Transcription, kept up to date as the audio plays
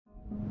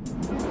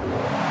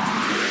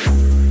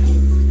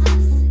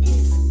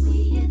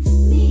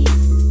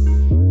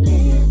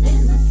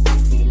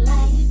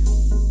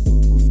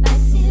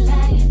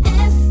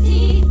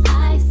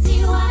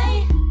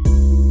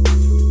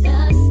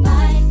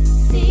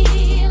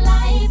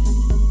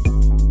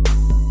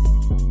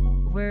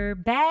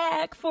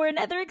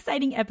another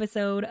exciting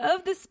episode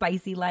of The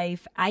Spicy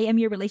Life. I am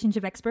your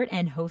relationship expert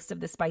and host of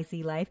The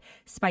Spicy Life,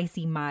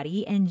 Spicy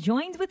Mari, and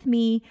joined with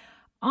me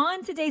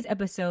on today's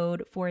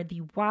episode for the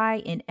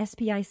Y in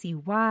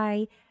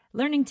S.P.I.C.Y,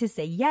 Learning to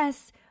Say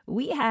Yes,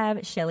 we have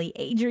Shellie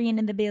Adrian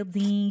in the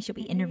building. She'll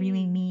be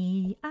interviewing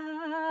me.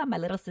 My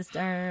little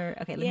sister.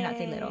 Okay, let me not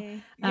say little.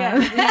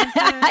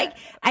 I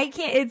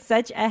can't. It's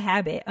such a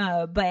habit.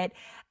 But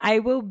I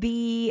will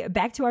be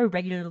back to our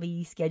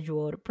regularly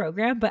scheduled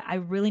program. But I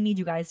really need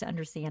you guys to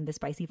understand the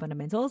spicy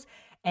fundamentals.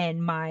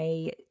 And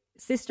my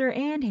sister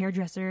and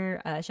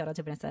hairdresser, shout out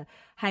to Vanessa,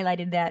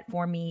 highlighted that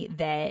for me,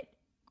 that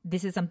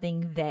this is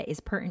something that is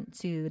pertinent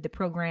to the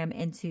program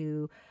and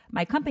to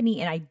my company.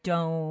 And I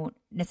don't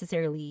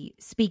necessarily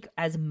speak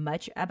as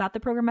much about the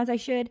program as I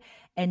should.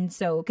 And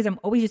so, because I'm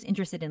always just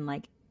interested in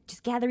like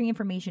just gathering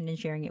information and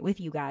sharing it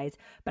with you guys.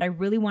 But I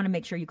really want to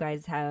make sure you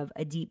guys have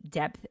a deep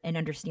depth and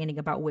understanding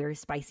about where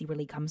spicy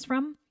really comes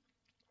from.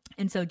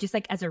 And so just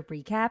like as a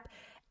recap,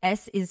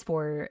 S is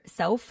for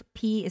self,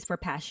 P is for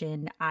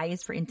passion, I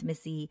is for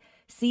intimacy,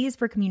 C is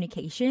for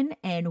communication,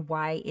 and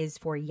Y is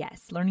for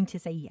yes, learning to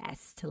say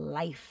yes to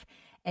life.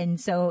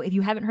 And so if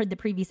you haven't heard the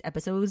previous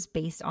episodes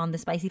based on the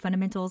spicy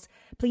fundamentals,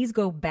 please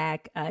go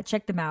back,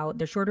 check them out.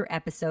 They're shorter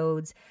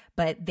episodes,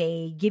 but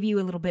they give you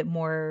a little bit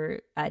more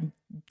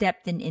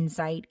depth and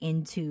insight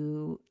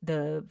into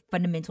the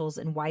fundamentals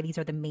and why these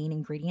are the main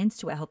ingredients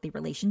to a healthy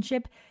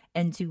relationship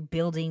and to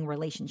building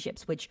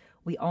relationships, which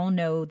we all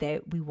know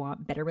that we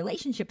want better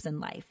relationships in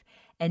life.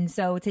 And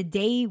so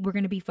today we're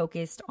going to be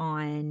focused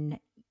on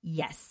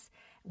yes,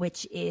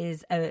 which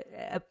is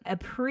a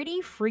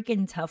pretty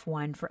freaking tough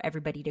one for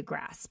everybody to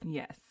grasp.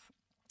 Yes.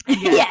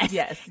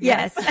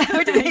 Yes.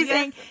 We're just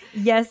saying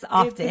yes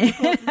often.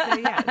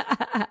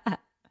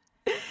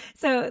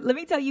 So let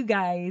me tell you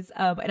guys,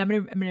 and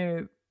I'm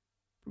gonna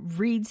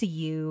read to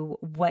you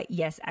what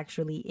yes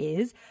actually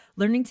is.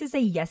 Learning to say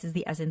yes is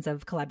the essence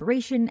of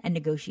collaboration and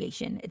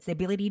negotiation. It's the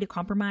ability to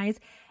compromise,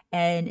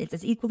 and it's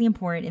as equally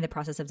important in the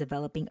process of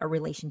developing a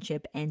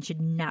relationship and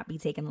should not be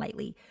taken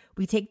lightly.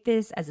 We take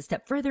this as a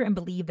step further and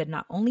believe that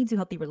not only do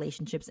healthy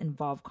relationships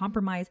involve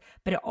compromise,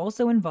 but it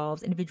also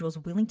involves individuals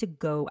willing to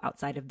go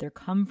outside of their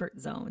comfort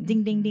zone.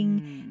 Ding, ding,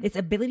 ding. This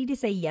ability to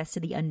say yes to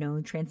the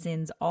unknown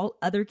transcends all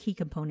other key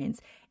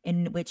components,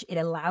 in which it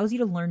allows you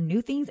to learn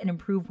new things and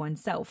improve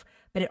oneself,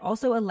 but it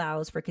also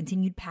allows for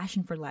continued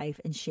passion for life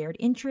and shared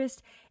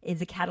interest. It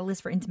is a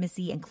catalyst for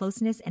intimacy and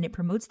closeness, and it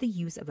promotes the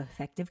use of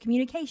effective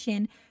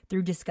communication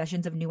through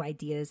discussions of new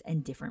ideas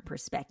and different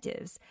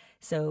perspectives.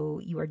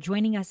 So you are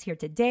joining us here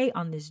today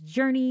on this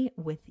journey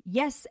with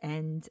Yes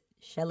and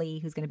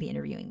Shellie, who's going to be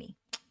interviewing me.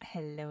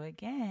 Hello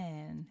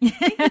again.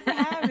 Thank you for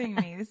having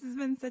me. This has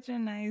been such a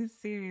nice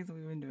series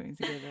we've been doing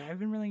together. I've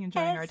been really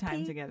enjoying our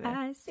time together.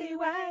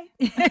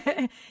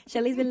 S.P.I.C.Y.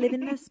 Shellie's been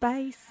living the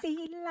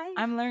spicy life.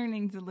 I'm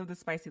learning to live the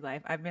spicy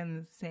life. I've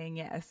been saying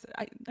yes.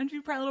 Aren't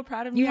you a little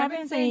proud of me? You have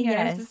been saying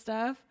yes to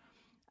stuff.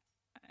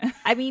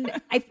 I mean,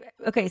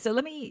 okay, so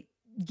let me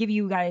give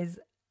you guys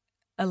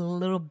a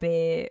little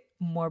bit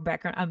more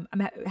background.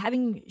 I'm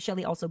having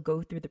Shellie also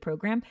go through the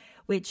program,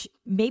 which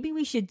maybe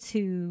we should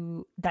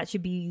that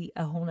should be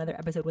a whole nother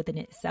episode within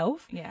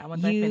itself. Yeah,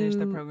 once I finish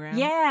the program,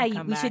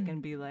 we should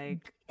and be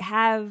like,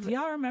 have do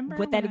y'all remember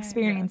what that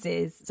experience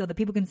is, so that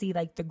people can see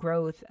like the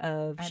growth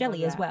of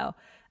Shellie as well.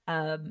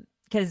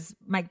 Because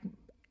my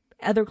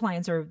other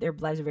clients their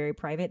lives are very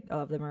private.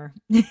 All of them are.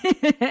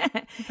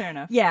 Fair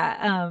enough.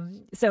 Yeah.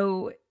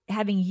 So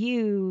having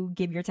you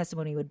give your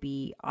testimony would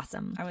be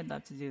awesome. I would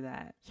love to do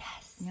that.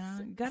 Yes. You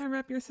gotta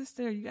rep your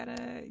sister. You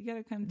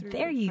gotta come through.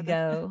 There you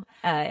go.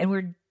 And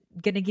we're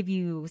gonna give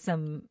you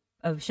some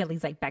of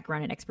Shellie's like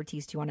background and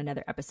expertise too on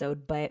another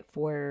episode. But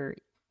for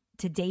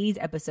today's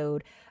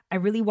episode, I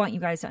really want you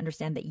guys to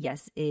understand that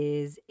yes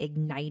is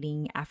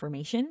igniting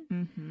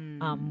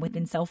affirmation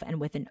within self and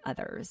within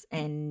others.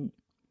 And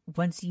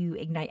once you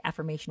ignite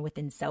affirmation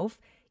within self,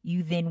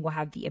 you then will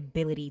have the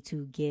ability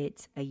to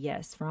get a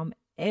yes from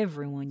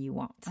everyone you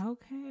want.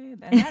 Okay.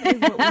 And that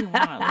is what we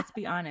want. Let's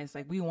be honest.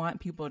 Like, we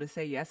want people to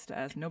say yes to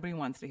us. Nobody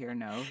wants to hear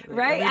no. Like,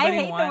 right? I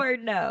hate the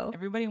word no.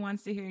 Everybody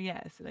wants to hear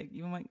yes. Like,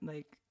 you want,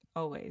 like,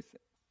 always.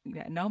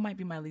 Yeah, no might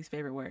be my least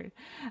favorite word.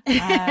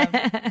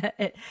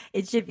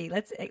 It should be.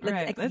 Let's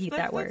execute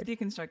that word. Let's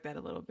deconstruct that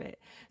a little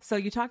bit. So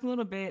you talked a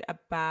little bit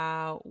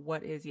about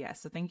what is yes.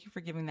 So thank you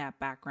for giving that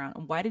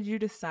background. Why did you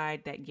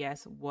decide that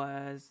yes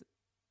was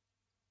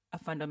a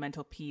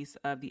fundamental piece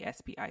of the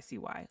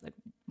S.P.I.C.Y? Like,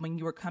 when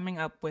you were coming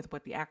up with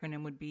what the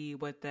acronym would be,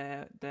 what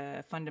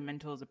the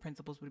fundamentals, the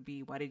principles would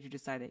be, why did you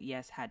decide that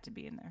yes had to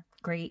be in there?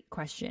 Great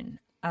question.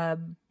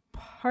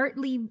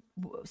 Partly,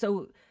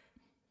 so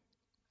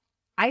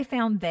I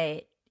found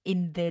that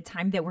in the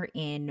time that we're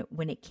in,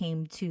 when it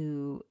came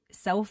to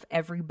self,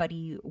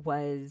 everybody's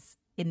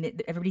in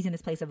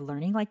this place of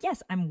learning. Like,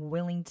 yes, I'm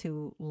willing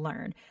to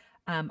learn.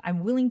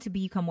 I'm willing to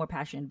become more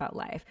passionate about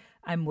life.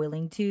 I'm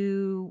willing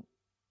to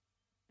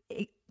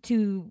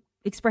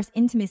express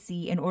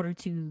intimacy in order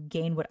to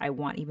gain what I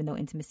want, even though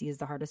intimacy is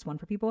the hardest one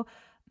for people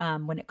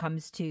when it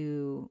comes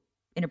to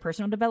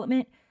interpersonal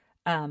development.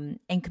 And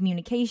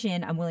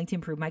communication, I'm willing to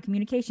improve my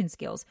communication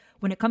skills.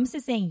 When it comes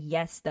to saying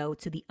yes, though,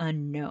 to the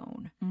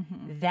unknown,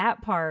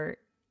 that part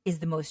is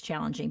the most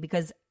challenging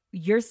because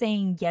you're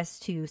saying yes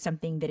to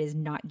something that is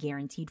not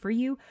guaranteed for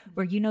you,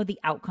 where you know the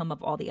outcome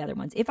of all the other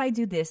ones. If I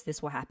do this,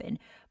 this will happen.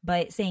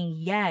 But saying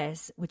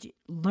yes, which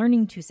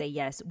learning to say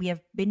yes, we have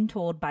been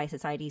told by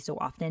society so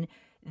often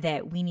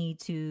that we need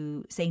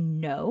to say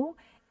no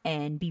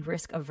and be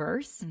risk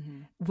averse,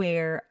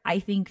 where I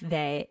think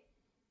that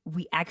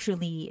we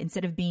actually,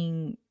 instead of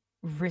being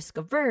risk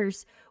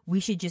averse, we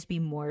should just be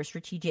more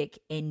strategic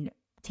in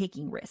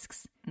taking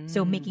risks.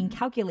 So making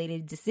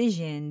calculated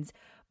decisions,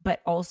 but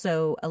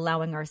also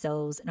allowing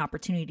ourselves an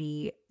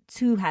opportunity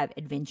to have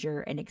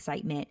adventure and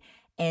excitement.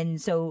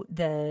 And so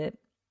the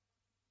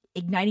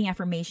igniting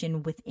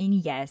affirmation within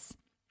yes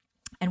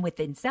and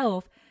within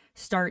self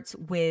starts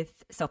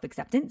with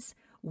self-acceptance,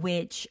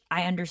 which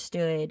I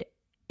understood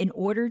in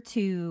order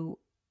to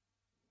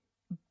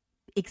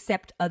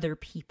accept other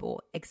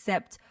people,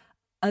 accept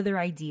other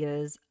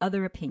ideas,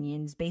 other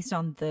opinions based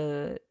on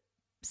the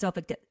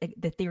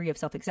theory of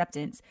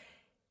self-acceptance,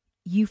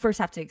 you first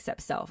have to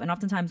accept self. And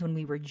oftentimes when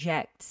we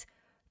reject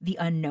the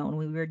unknown,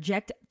 when we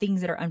reject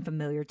things that are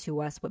unfamiliar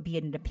to us, what be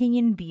it an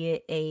opinion, be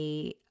it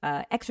a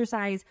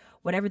exercise,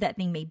 whatever that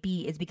thing may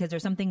be, is because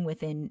there's something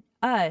within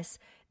us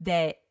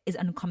that is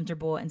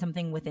uncomfortable and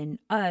something within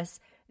us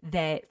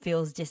that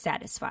feels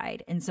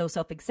dissatisfied. And so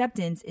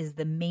self-acceptance is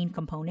the main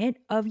component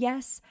of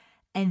yes.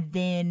 And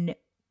then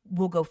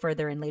we'll go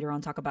further and later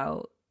on talk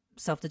about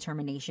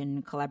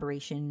self-determination,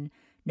 collaboration,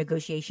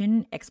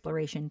 negotiation,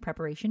 exploration,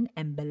 preparation,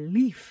 and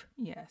belief.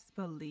 Yes,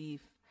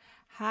 belief.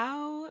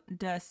 How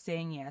does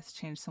saying yes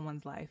change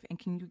someone's life? And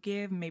can you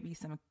give maybe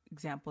some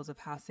examples of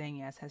how saying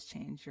yes has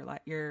changed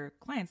your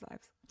clients'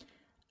 lives?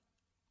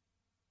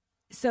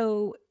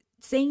 So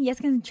saying yes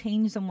can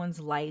change someone's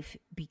life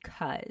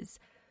because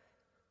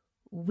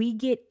we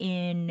get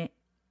in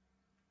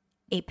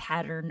a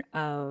pattern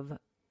of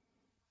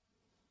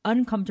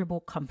uncomfortable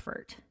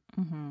comfort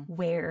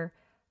where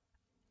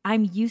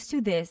I'm used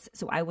to this,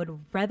 so I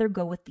would rather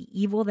go with the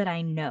evil that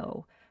I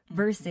know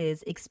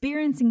versus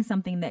experiencing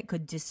something that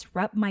could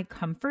disrupt my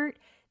comfort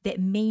that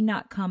may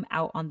not come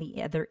out on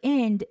the other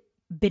end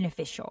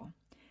beneficial.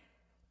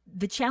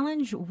 The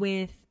challenge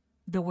with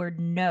the word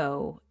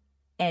no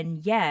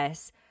and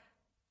yes,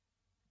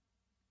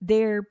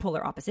 they're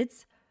polar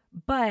opposites,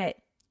 but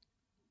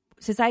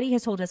society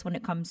has told us when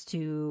it comes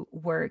to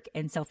work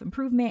and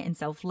self-improvement and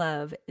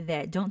self-love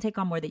that don't take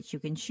on more than you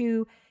can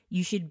chew.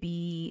 You should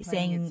be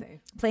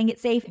playing it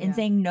safe and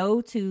saying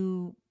no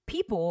to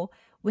people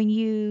when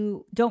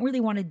you don't really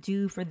want to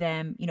do for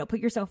them, put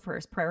yourself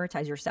first,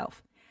 prioritize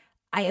yourself.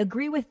 I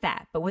agree with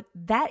that. But what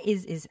that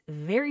is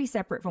very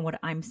separate from what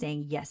I'm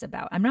saying yes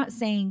about. I'm not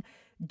saying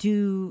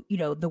do,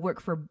 the work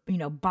for,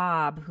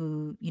 Bob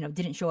who,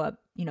 didn't show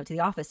up, to the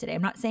office today.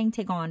 I'm not saying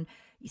take on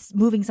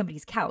moving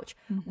somebody's couch.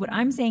 What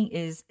I'm saying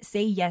is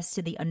say yes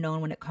to the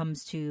unknown when it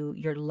comes to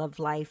your love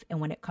life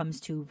and when it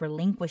comes to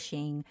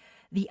relinquishing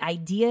the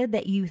idea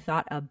that you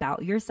thought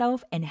about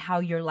yourself and how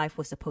your life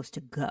was supposed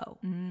to go.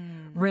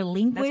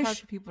 Relinquish That's hard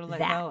for people to let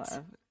go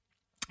of.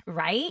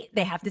 Right?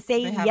 They have to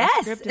say they have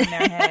yes. a script in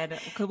their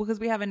head because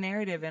we have a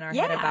narrative in our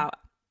head about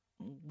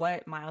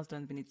what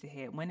milestones we need to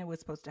hit, when it was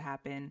supposed to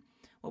happen,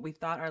 what we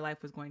thought our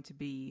life was going to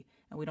be,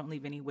 and we don't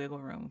leave any wiggle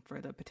room for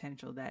the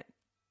potential that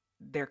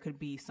there could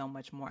be so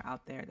much more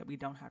out there that we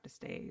don't have to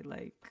stay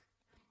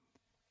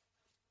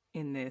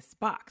in this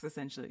box,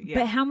 essentially. Yeah.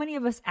 But how many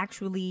of us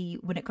actually,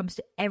 when it comes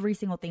to every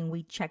single thing,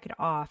 we check it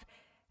off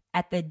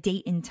at the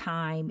date and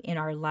time in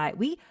our life?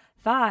 We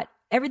thought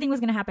everything was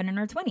going to happen in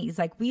our 20s.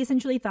 We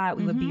essentially thought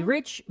we would be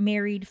rich,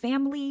 married,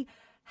 family,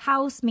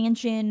 house,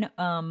 mansion,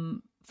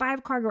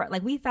 5-car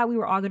garage. We thought we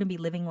were all going to be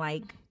living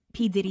like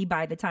P. Diddy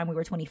by the time we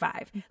were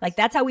 25.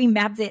 That's how we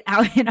mapped it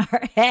out in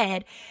our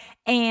head.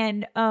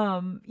 And,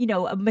 a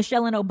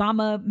Michelle and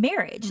Obama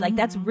marriage.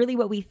 That's really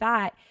what we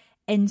thought.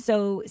 And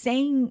so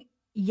saying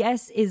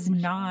yes is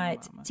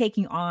not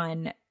taking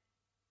on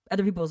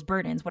other people's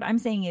burdens. What I'm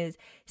saying is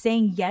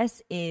saying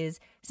yes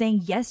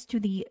to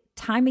the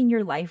time in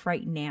your life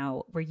right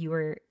now where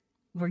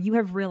you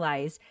have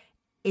realized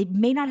it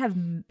may not have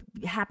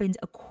happened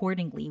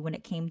accordingly when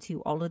it came to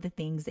all of the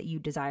things that you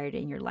desired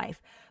in your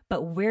life,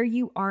 but where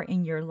you are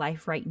in your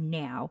life right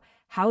now,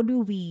 how do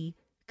we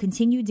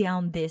continue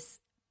down this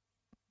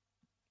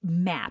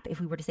map, if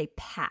we were to say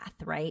path,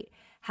 right?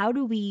 How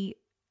do we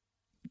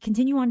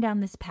continue on down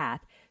this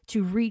path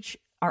to reach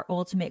our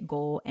ultimate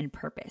goal and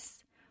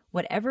purpose?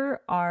 Whatever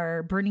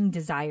our burning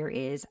desire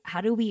is, how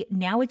do we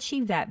now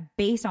achieve that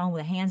based on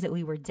the hands that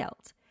we were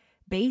dealt,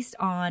 based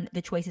on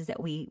the choices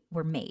that we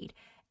were made?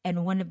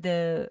 And one of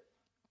the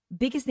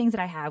biggest things that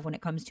I have when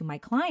it comes to my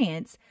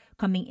clients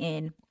coming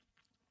in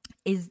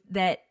is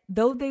that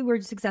though they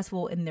were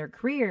successful in their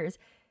careers,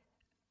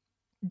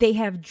 they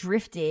have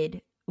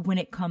drifted when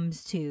it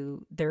comes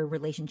to their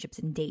relationships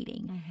and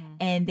dating.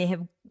 And they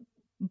have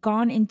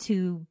gone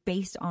into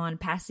based on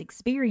past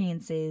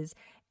experiences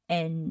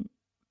and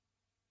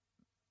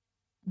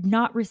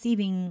not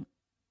receiving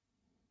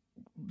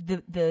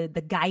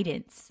the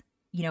guidance,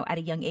 you know, at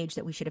a young age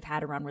that we should have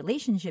had around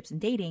relationships and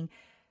dating,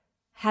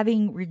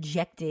 having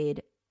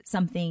rejected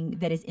something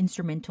that is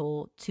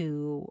instrumental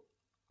to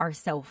our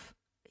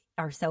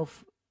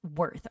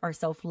self-worth, our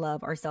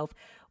self-love,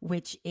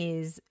 which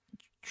is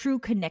true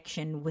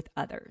connection with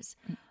others.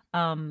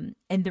 And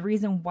the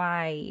reason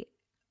why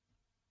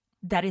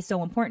that is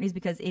so important is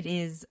because it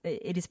is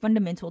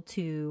fundamental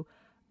to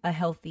a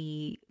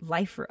healthy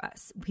life for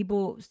us.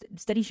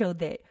 Studies show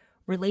that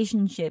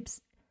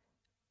relationships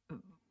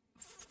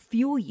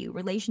fuel you.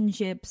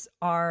 Relationships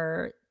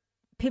are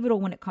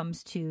pivotal when it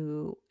comes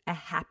to a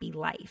happy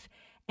life.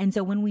 And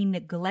so when we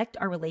neglect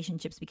our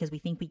relationships because we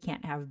think we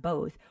can't have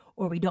both,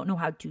 or we don't know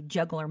how to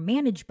juggle or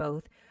manage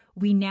both,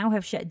 we now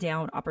have shut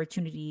down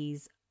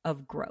opportunities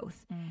of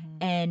growth.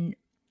 And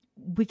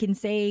we can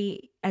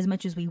say as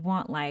much as we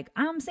want, like,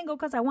 I'm single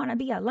because I want to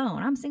be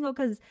alone. I'm single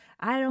because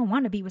I don't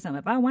want to be with someone.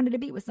 If I wanted to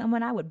be with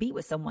someone, I would be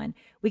with someone.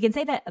 We can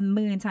say that a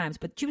million times.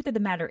 But the truth of the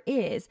matter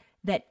is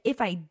that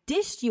if I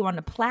dished you on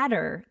a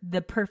platter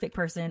the perfect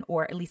person,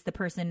 or at least the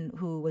person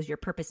who was your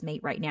purpose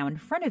mate right now in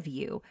front of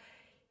you,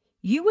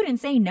 you wouldn't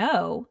say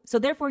no. So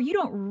therefore, you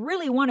don't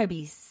really want to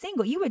be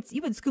single. You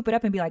would scoop it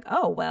up and be like,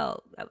 oh,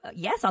 well,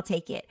 yes, I'll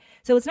take it.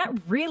 So it's not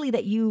really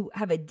that you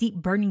have a deep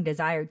burning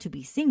desire to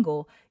be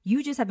single.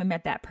 You just haven't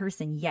met that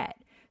person yet.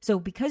 So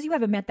because you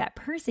haven't met that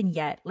person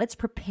yet, let's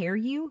prepare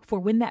you for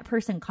when that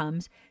person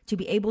comes, to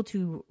be able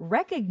to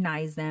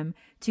recognize them,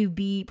 to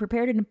be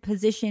prepared in a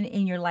position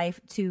in your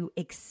life to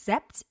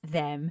accept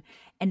them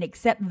and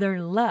accept their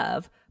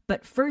love.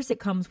 But first, it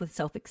comes with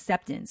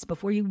self-acceptance.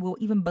 Before you will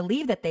even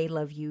believe that they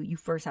love you, you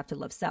first have to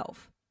love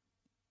self.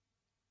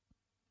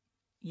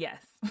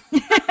 Yes.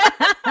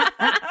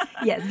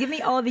 Yes. Give me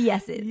all the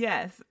yeses.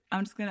 Yes.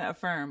 I'm just going to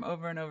affirm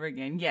over and over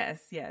again.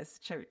 Yes. Yes.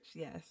 Church.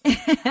 Yes.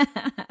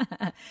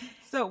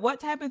 So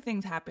what type of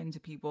things happen to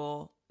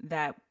people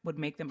that would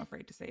make them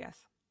afraid to say yes?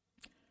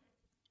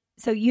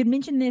 So you'd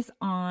mentioned this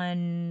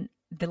on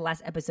the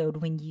last episode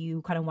when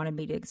you kind of wanted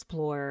me to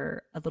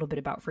explore a little bit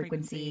about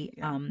frequency.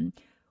 Yeah.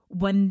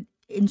 One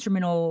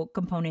instrumental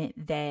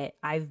component that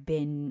I've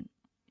been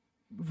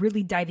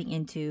really diving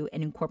into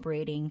and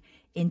incorporating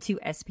into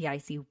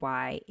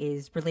S.P.I.C.Y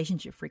is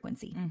relationship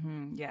frequency.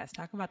 Yes.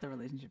 Talk about the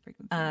relationship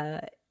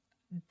frequency.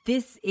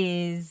 This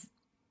is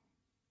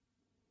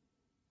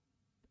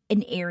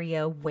an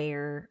area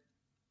where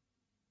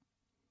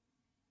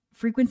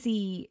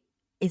frequency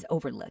is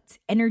overlooked.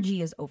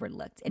 Energy is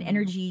overlooked, and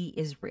energy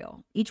is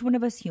real. Each one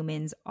of us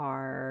humans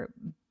are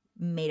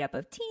made up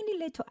of teeny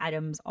little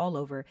atoms all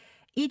over.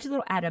 Each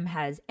little atom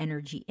has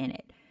energy in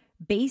it.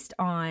 Based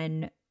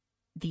on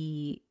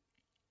the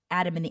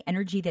atom and the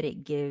energy that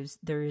it gives,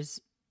 there's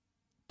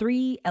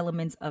 3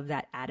 elements of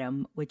that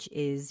atom, which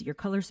is your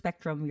color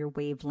spectrum, your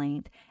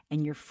wavelength,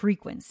 and your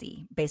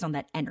frequency based on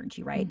that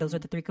energy, right? Those are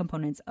the 3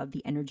 components of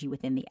the energy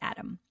within the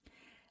atom.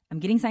 I'm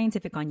getting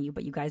scientific on you,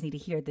 but you guys need to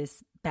hear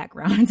this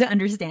background to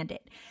understand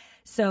it.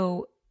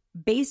 So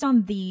based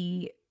on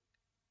the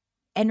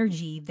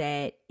energy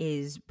that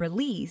is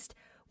released,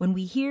 when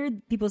we hear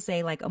people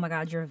say like, oh my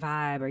God, your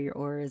vibe or your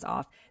aura is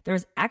off,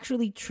 there's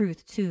actually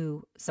truth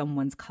to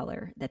someone's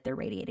color that they're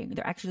radiating.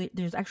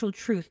 There's actual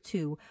truth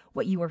to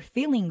what you are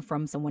feeling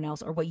from someone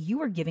else or what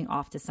you are giving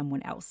off to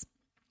someone else.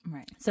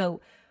 Right. So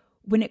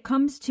when it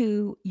comes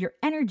to your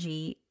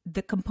energy,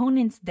 the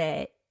components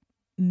that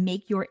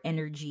make your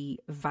energy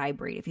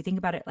vibrate, if you think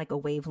about it like a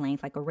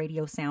wavelength, like a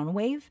radio sound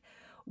wave,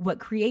 what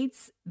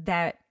creates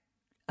that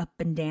up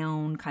and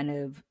down kind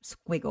of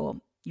squiggle,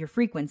 your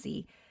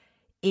frequency,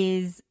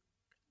 is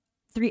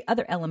 3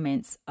 other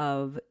elements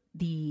of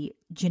the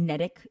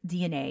genetic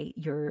DNA,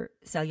 your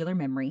cellular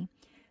memory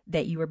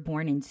that you were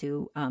born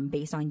into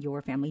based on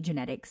your family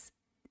genetics.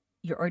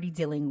 You're already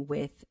dealing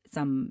with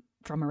some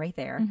trauma right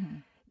there.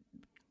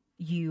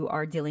 You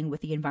are dealing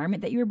with the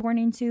environment that you were born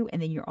into,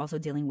 and then you're also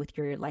dealing with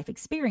your life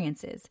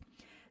experiences.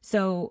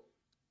 So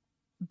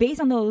based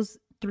on those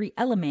 3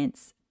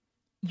 elements,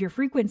 your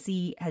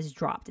frequency has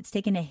dropped. It's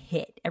taken a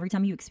hit every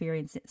time you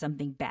experience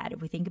something bad.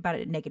 If we think about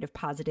it negative,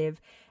 positive,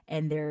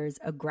 and there's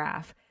a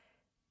graph,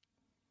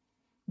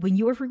 when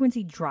your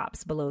frequency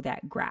drops below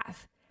that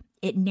graph,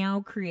 it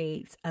now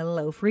creates a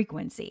low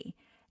frequency.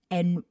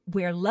 And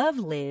where love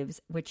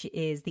lives, which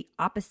is the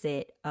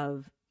opposite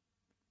of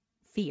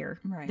fear,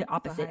 right, the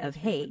opposite of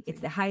hate, frequency. It's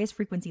the highest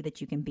frequency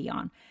that you can be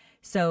on.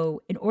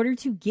 So in order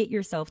to get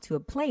yourself to a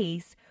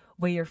place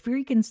where your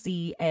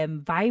frequency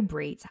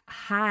vibrates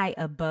high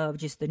above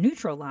just the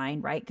neutral line,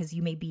 right? Because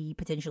you may be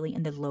potentially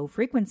in the low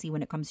frequency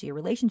when it comes to your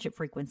relationship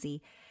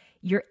frequency.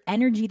 Your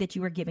energy that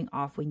you are giving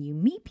off when you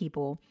meet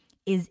people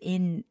is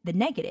in the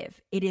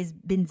negative. It has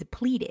been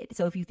depleted.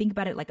 So if you think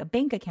about it like a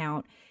bank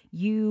account,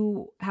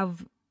 you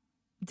have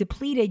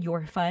depleted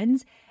your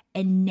funds,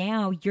 and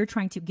now you're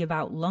trying to give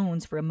out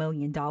loans for $1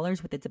 million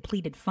with a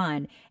depleted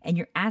fund, and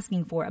you're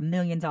asking for $1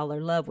 million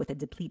love with a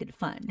depleted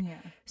fund. Yeah.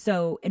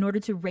 So in order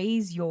to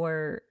raise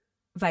your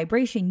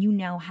vibration, you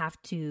now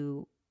have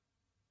to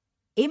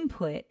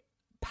input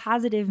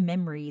positive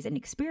memories and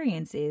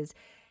experiences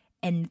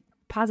and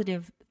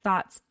positive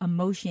thoughts,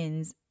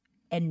 emotions,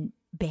 and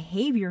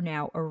behavior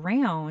now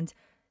around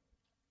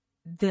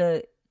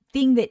the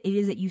thing that it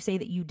is that you say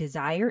that you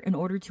desire in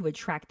order to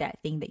attract that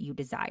thing that you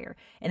desire.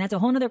 And that's a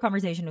whole nother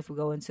conversation if we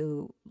go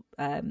into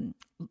the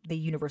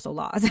universal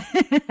laws.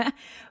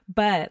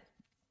 But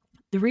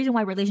the reason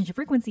why relationship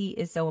frequency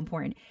is so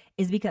important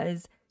is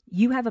because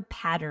you have a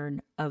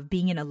pattern of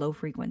being in a low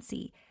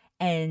frequency.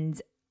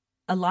 And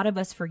a lot of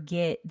us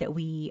forget that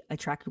we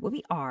attract what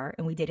we are,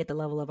 and we did at the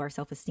level of our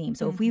self-esteem.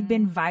 So if we've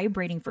been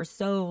vibrating for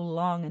so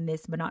long in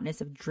this monotonous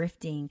of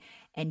drifting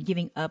and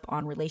giving up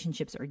on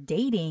relationships or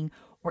dating,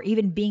 or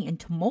even being in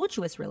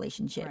tumultuous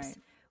relationships,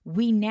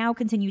 we now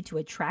continue to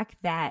attract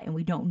that, and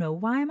we don't know,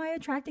 why am I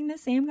attracting the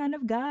same kind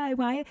of guy?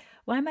 Why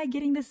am I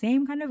getting the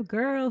same kind of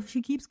girl?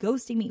 She keeps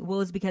ghosting me.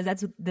 Well, it's because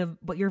that's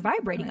what you're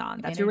vibrating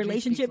on. That's your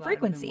relationship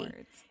frequency.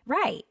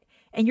 Right.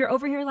 And you're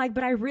over here like,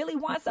 but I really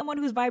want someone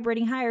who's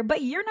vibrating higher,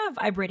 but you're not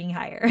vibrating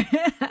higher.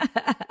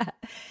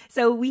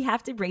 So we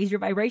have to raise your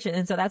vibration.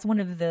 And so that's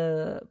one of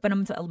the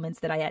fundamental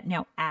elements that I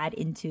now add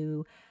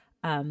into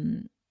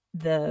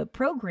the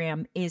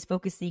program, is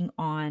focusing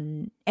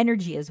on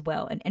energy as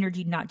well. And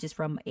energy, not just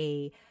from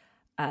a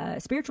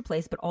spiritual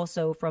place, but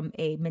also from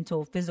a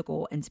mental,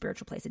 physical, and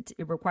spiritual place. It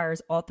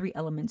requires all three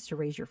elements to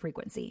raise your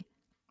frequency.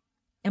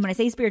 And when I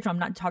say spiritual, I'm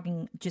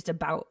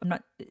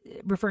not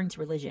referring to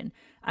religion.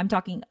 I'm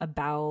talking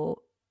about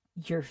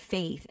your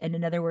faith. And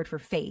another word for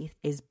faith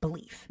is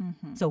belief.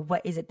 So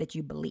what is it that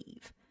you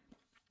believe?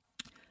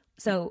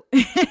 So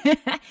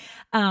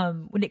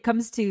when it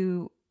comes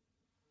to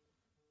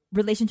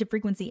relationship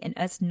frequency and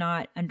us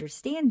not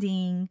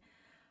understanding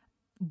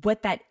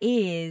what that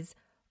is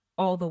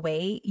all the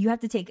way, you have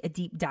to take a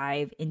deep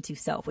dive into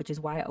self, which is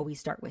why I always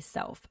start with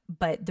self.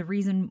 But the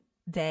reason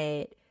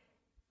that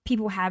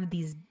people have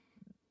these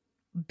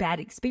bad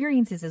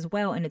experiences as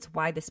well, and it's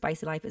why the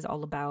Spicy Life is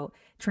all about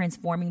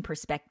transforming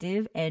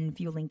perspective and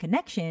fueling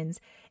connections,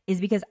 is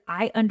because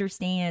I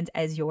understand,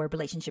 as your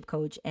relationship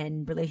coach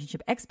and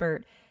relationship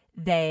expert,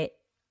 that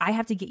I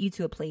have to get you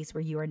to a place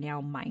where you are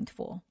now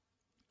mindful.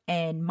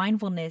 And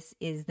mindfulness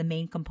is the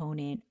main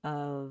component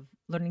of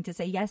learning to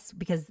say yes,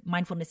 because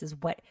mindfulness is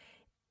what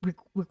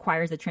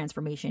requires the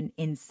transformation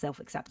in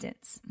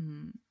self-acceptance.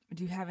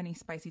 Do you have any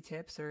spicy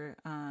tips or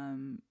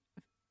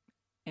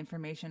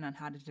information on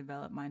how to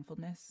develop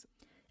mindfulness?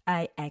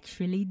 I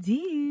actually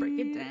do. Break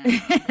it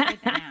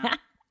down.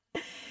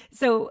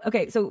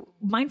 So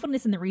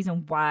mindfulness, and the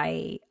reason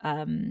why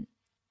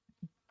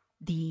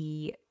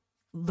the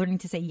learning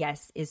to say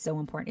yes is so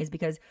important is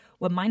because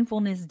what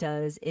mindfulness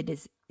does, it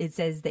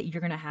says that you're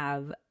going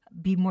to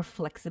be more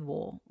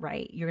flexible,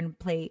 right? You're going to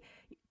play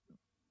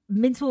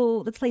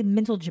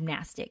mental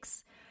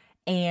gymnastics.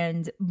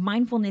 And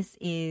mindfulness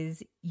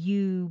is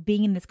you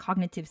being in this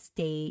cognitive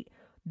state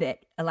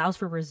that allows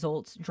for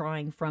results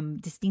drawing from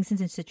distinct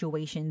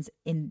situations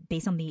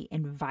based on the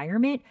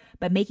environment,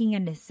 but making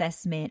an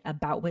assessment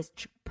about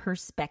which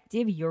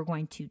perspective you're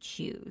going to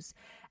choose.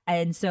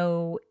 And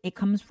so it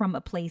comes from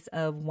a place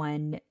of,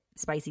 one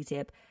spicy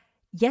tip: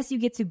 yes, you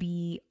get to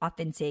be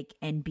authentic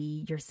and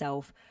be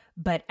yourself,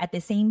 but at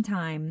the same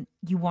time,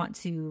 you want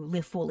to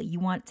live fully. You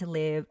want to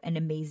live an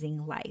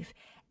amazing life.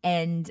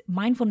 And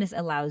mindfulness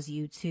allows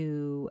you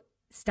to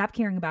stop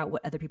caring about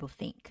what other people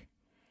think.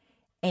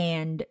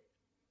 And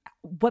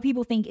what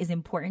people think is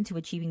important to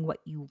achieving what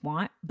you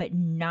want, but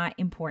not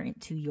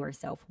important to your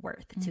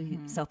self-worth, to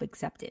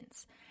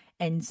self-acceptance.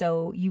 And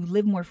so you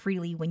live more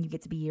freely when you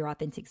get to be your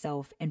authentic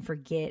self and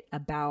forget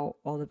about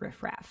all the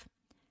riffraff.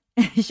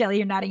 Shellie,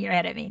 you're nodding your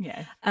head at me.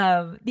 Yes.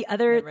 The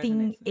other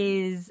thing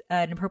is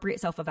an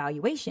appropriate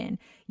self-evaluation.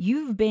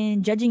 You've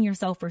been judging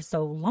yourself for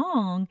so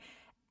long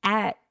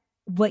at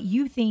what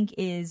you think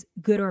is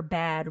good or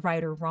bad,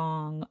 right or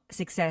wrong,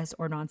 success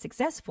or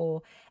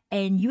non-successful,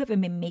 and you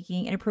haven't been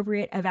making an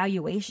appropriate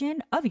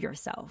evaluation of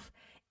yourself.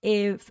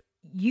 If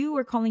you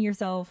are calling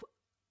yourself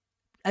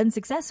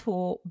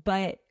unsuccessful,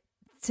 but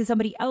to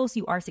somebody else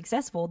you are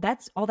successful,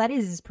 that's all that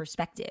is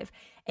perspective.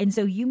 And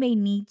so you may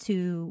need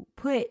to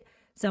put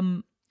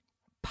some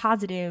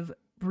positive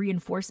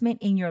reinforcement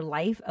in your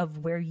life of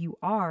where you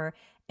are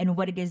and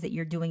what it is that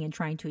you're doing and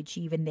trying to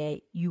achieve, and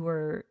that you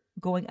are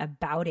going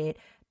about it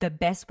the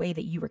best way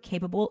that you were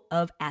capable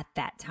of at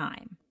that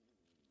time.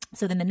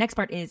 So then the next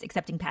part is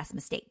accepting past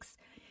mistakes.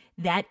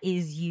 That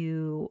is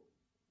you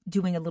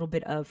doing a little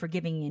bit of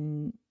forgiving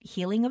and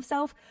healing of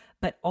self,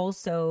 but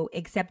also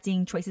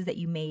accepting choices that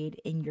you made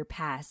in your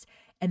past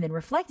and then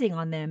reflecting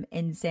on them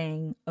and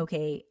saying,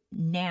 okay,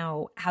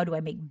 now how do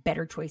I make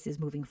better choices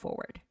moving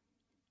forward?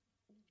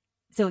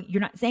 So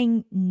you're not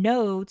saying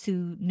no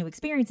to new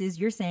experiences.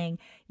 You're saying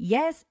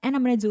yes, and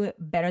I'm going to do it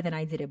better than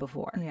I did it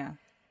before. Yeah.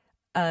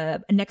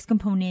 Next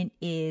component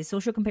is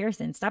social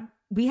comparison.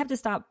 We have to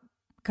stop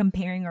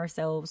comparing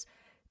ourselves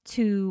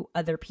to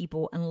other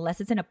people unless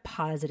it's in a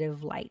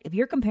positive light. If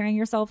you're comparing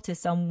yourself to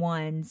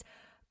someone's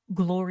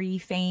glory,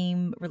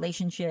 fame,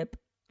 relationship,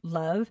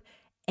 love,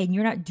 and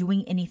you're not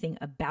doing anything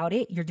about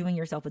it, you're doing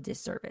yourself a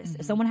disservice.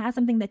 If someone has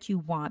something that you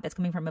want that's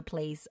coming from a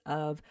place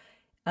of,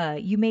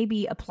 you may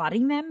be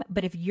applauding them,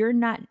 but if you're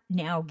not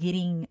now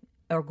getting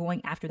or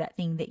going after that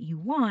thing that you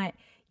want,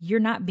 you're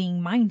not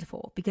being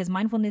mindful, because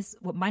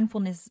what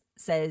mindfulness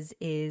says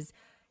is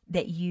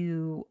that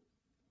you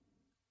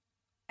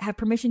have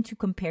permission to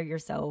compare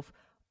yourself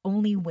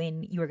only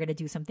when you are going to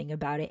do something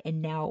about it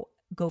and now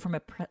go from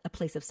a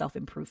place of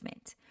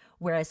self-improvement.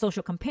 Whereas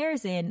social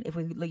comparison, if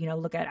we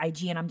look at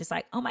IG and I'm just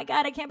like, oh my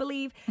God, I can't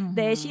believe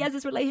that she has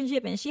this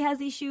relationship and she has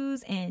these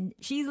shoes and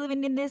she's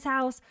living in this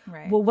house.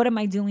 Right. Well, what am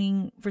I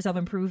doing for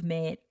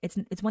self-improvement?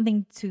 It's one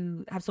thing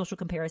to have social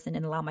comparison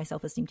and allow my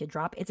self-esteem to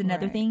drop. It's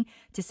another thing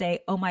to say,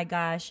 oh my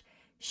gosh,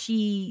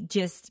 she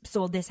just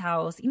sold this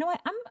house. You know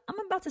what? I'm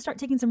about to start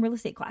taking some real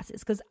estate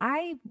classes because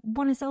I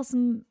want to sell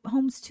some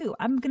homes too.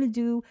 I'm going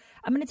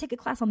to take a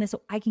class on this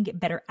so I can get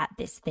better at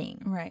this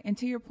thing. Right. And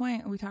to your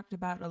point, we talked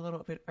about a little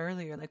bit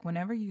earlier, like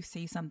whenever you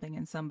see something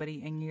in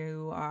somebody and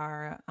you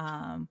are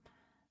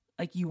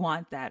like you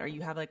want that, or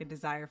you have like a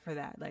desire for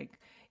that, like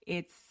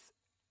it's,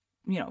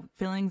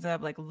 feelings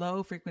of like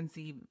low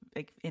frequency,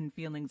 like in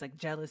feelings like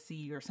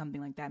jealousy or something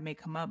like that may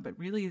come up, but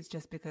really it's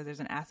just because there's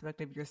an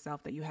aspect of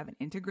yourself that you haven't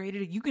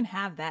integrated. You can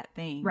have that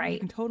thing. Right. You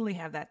can totally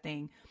have that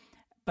thing,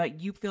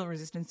 but you feel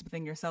resistance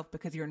within yourself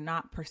because you're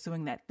not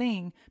pursuing that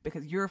thing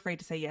because you're afraid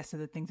to say yes to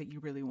the things that you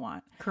really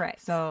want.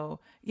 Correct. So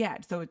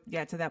to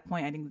that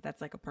point, I think that's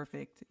like a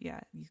perfect, you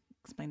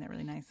explained that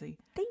really nicely.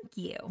 Thank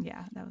you.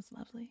 Yeah, that was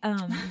lovely.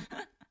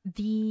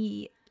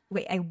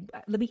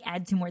 Let me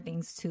add two more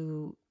things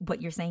to what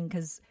you're saying,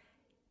 because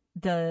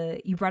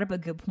you brought up a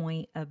good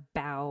point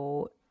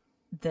about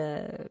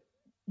the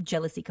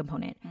jealousy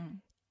component.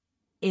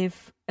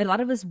 If a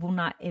lot of us will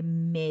not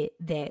admit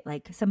that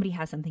like somebody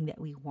has something that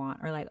we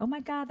want, or like, oh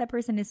my God, that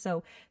person is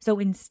so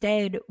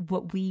instead,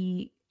 what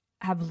we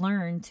have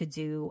learned to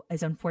do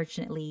is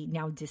unfortunately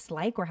now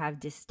dislike or have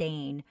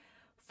disdain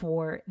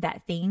for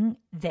that thing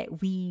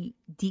that we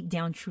deep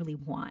down truly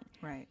want.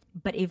 Right.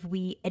 But if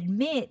we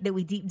admit that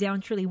we deep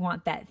down truly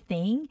want that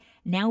thing,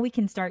 now we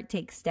can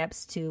take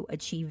steps to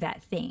achieve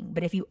that thing.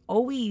 But if you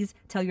always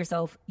tell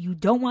yourself you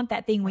don't want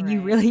that thing when you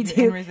really do,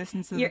 you're in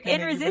resistance to the thing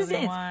that you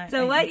really want,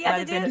 so what you have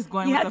to do,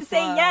 you have to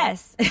say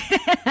yes.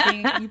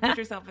 You put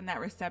yourself in that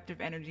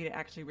receptive energy to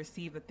actually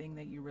receive the thing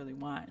that you really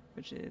want,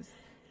 which is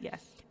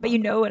yes. But you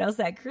know what else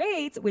that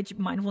creates, which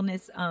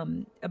mindfulness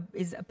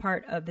is a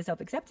part of the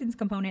self-acceptance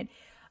component,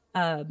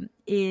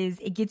 is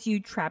it gets you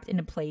trapped in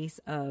a place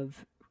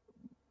of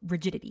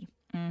rigidity.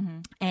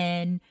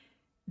 And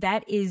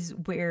that is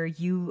where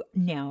you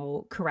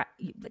now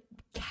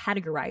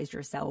categorize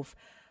yourself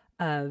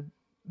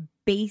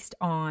based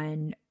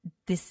on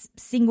this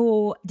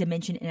single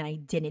dimension and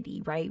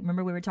identity, right?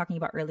 Remember we were talking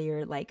about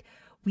earlier, like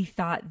we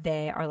thought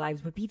that our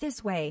lives would be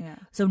this way. Yeah.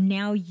 So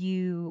now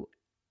you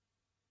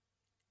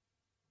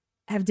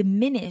have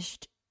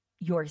diminished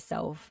your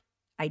self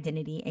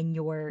identity and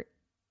your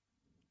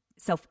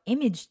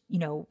self-image,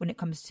 when it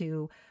comes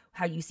to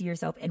how you see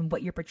yourself and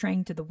what you're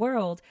portraying to the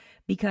world,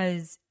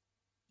 because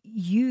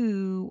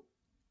you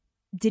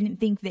didn't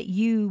think that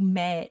you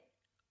met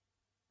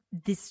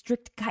this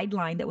strict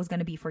guideline that was going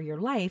to be for your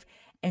life.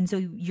 And so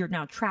you're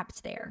now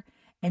trapped there.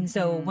 And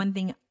so one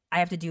thing I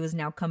have to do is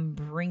now come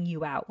bring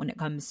you out when it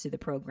comes to the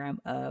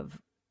program of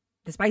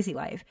the Spicy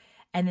Life.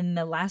 And then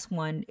the last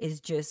one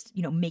is just,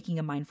 making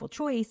a mindful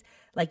choice,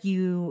 like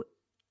you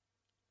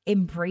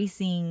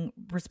embracing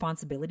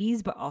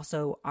responsibilities, but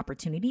also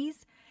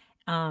opportunities.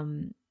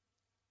 And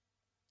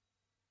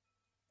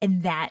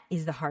that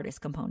is the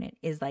hardest component,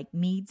 is like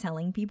me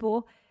telling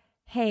people,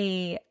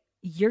 hey,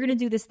 you're going to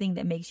do this thing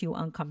that makes you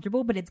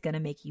uncomfortable, but it's going to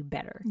make you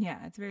better. Yeah,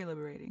 it's very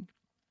liberating.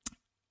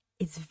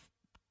 It's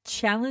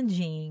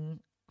challenging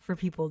for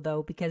people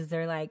though, because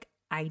they're like,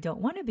 I don't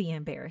want to be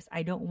embarrassed.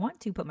 I don't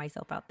want to put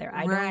myself out there.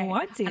 I don't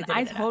want to. And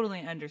I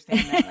totally understand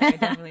that. Like, I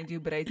definitely do.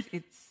 But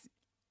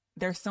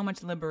there's so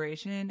much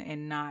liberation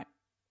in not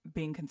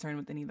being concerned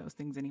with any of those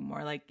things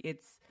anymore. Like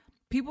it's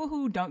people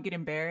who don't get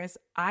embarrassed.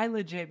 I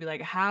legit be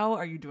like, how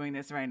are you doing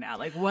this right now?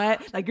 Like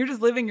what? Like you're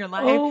just living your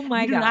life. Oh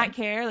my God. You do not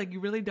care. Like you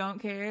really don't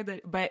care.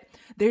 But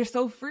they're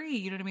so free.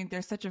 You know what I mean?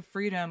 There's such a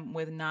freedom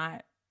with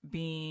not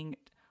being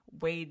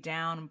weighed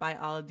down by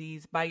all of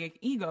these, by your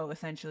ego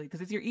essentially,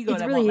 because it's your ego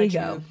that won't let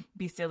you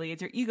be silly.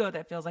 It's your ego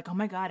that feels like, oh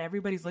my God,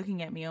 everybody's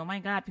looking at me. Oh my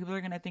God, people are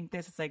gonna think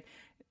this. It's like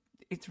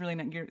it's really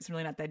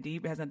not that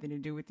deep. It has nothing to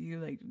do with you.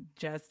 Like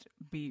just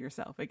be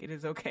yourself. Like it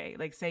is okay.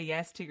 Like say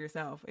yes to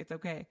yourself. It's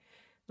okay.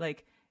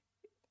 Like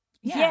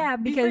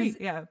because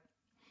the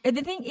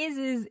thing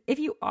is if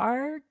you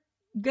are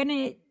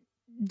gonna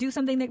do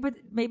something that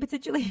may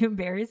potentially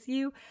embarrass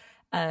you,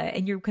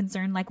 and you're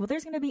concerned, like, well,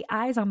 there's going to be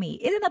eyes on me.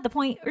 Isn't that the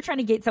point? We're trying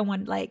to get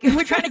someone, like,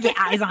 we're trying to get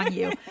eyes on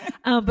you.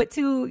 But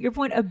to your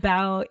point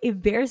about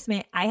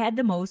embarrassment, I had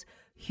the most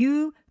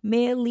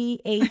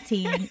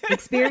humiliating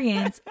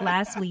experience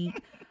last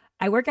week.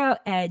 I work out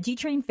at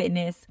G-Train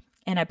Fitness,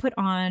 and I put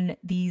on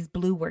these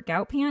blue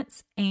workout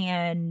pants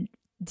and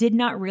did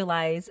not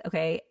realize,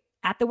 okay,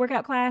 at the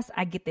workout class,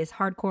 I get this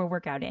hardcore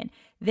workout in.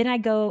 Then I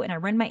go and I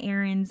run my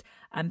errands.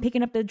 I'm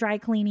picking up the dry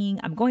cleaning.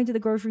 I'm going to the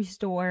grocery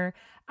store.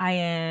 I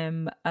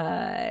am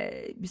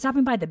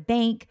stopping by the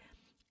bank.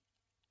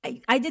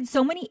 I did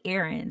so many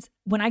errands.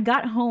 When I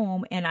got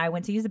home and I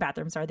went to use the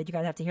bathroom, sorry that you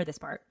guys have to hear this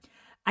part,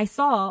 I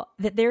saw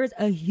that there's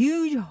a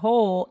huge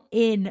hole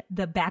in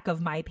the back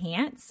of my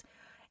pants.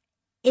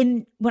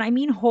 When I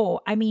mean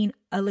hole, I mean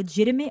a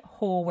legitimate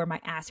hole where my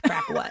ass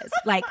crack was.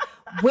 Like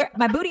where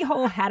my booty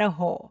hole had a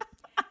hole.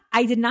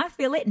 I did not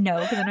feel it,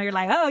 no, because I know you're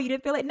like, oh, you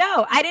didn't feel it.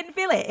 No, I didn't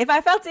feel it. If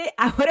I felt it,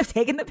 I would have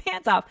taken the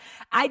pants off.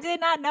 I did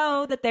not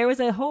know that there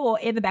was a hole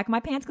in the back of my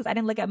pants because I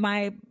didn't look at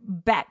my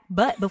butt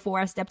before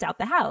I stepped out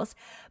the house.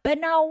 But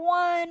not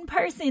one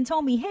person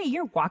told me, hey,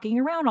 you're walking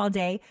around all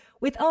day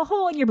with a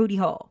hole in your booty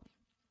hole.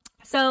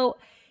 So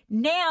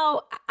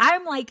now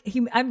I'm like,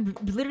 I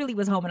literally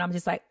was home and I'm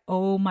just like,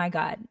 oh my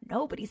God,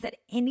 nobody said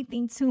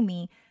anything to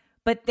me.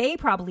 But they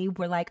probably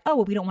were like, oh,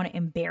 well, we don't want to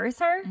embarrass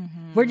her.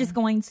 Mm-hmm. We're just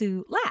going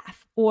to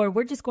laugh or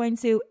we're just going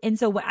to. And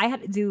so what I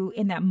had to do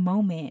in that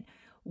moment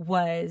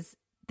was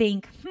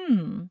think,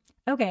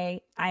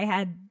 okay, I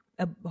had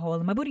a hole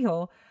in my booty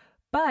hole,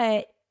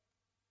 but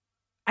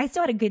I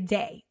still had a good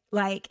day.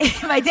 Like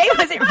my day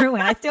wasn't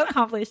ruined. I still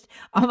accomplished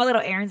all my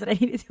little errands that I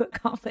needed to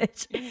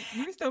accomplish.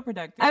 You were still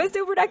productive. I was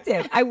still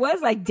productive. I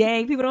was like,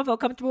 dang, people don't feel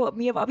comfortable with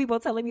me of all people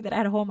telling me that I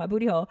had a hole in my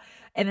booty hole.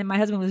 And then my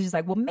husband was just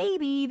like, well,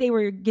 maybe they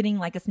were getting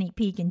like a sneak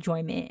peek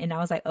enjoyment. And I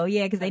was like, oh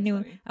yeah, because they knew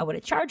funny. I would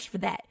have charged for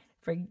that,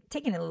 for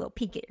taking a little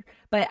peek at her.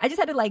 But I just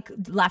had to like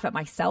laugh at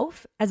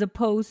myself as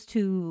opposed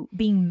to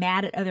being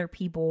mad at other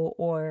people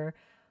or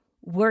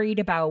worried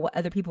about what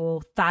other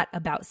people thought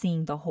about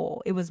seeing the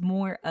hole. It was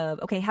more of,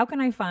 okay, how can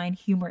I find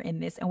humor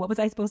in this? And what was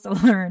I supposed to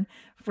learn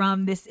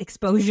from this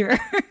exposure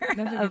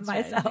of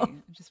myself?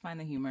 Strategy. Just find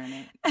the humor in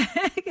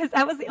it. Because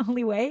that was the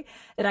only way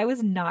that I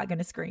was not going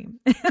to scream.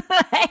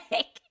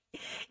 Like,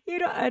 you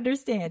don't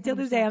understand. Till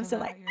this day, I'm still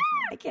like,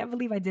 I can't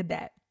believe I did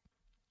that.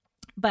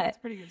 But that's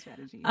pretty good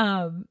strategy.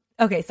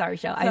 Okay, sorry,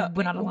 Shell. I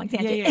went on a long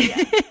tangent.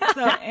 Yeah.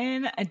 So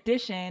in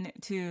addition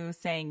to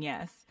saying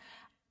yes,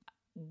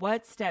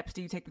 what steps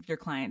do you take with your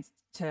clients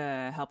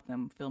to help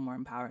them feel more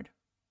empowered?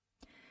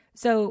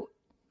 So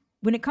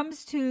when it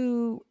comes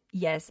to,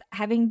 yes,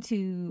 having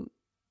to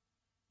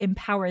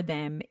empower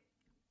them,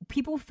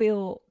 people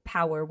feel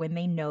power when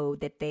they know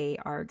that they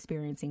are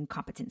experiencing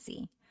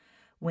competency,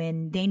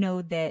 when they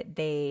know that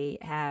they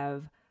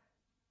have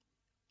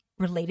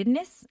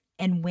relatedness,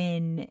 and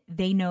when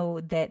they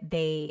know that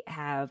they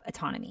have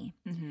autonomy.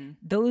 Mm-hmm.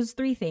 Those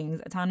three things,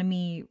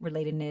 autonomy,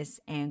 relatedness,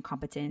 and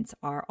competence,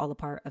 are all a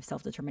part of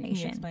self-determination.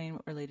 Can you explain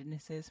what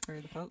relatedness is for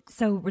the folks?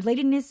 So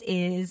relatedness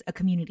is a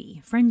community,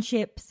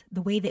 friendships,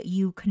 the way that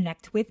you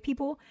connect with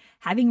people,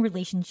 having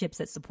relationships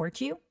that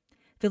support you,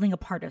 feeling a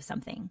part of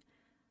something.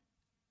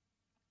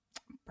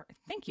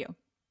 Thank you.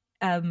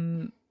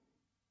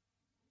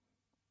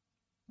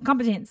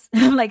 Competence.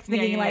 I'm like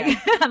thinking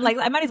I'm like,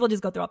 I might as well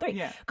just go through all three.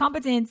 Yeah.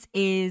 Competence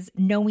is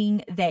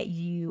knowing that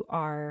you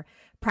are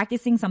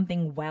practicing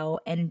something well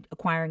and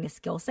acquiring a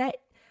skill set,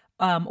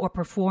 or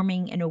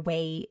performing in a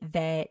way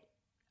that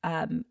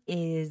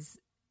is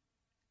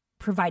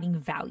providing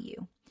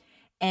value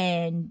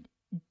and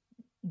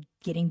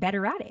getting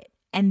better at it.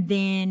 And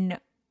then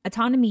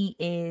autonomy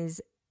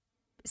is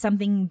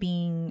something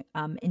being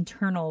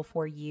internal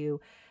for you,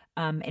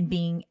 and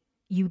being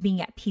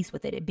at peace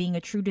with it being a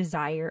true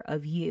desire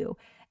of you.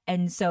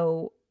 And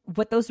so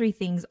what those three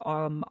things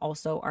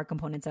also are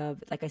components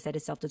of, like I said,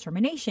 is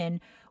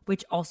self-determination,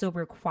 which also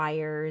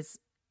requires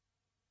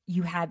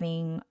you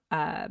having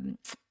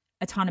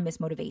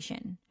autonomous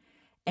motivation.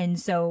 And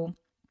so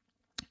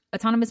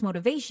autonomous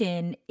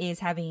motivation is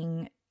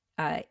having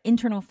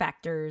internal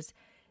factors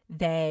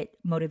that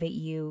motivate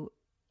you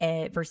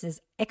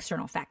versus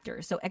external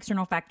factors. So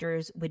external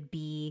factors would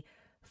be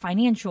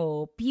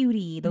financial,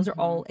 beauty, those are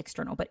all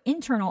external, but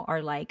internal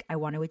are like, I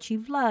want to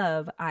achieve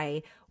love.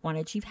 I want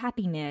to achieve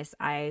happiness.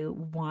 I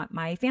want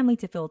my family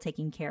to feel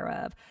taken care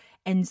of.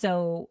 And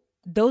so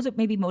those are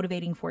maybe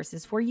motivating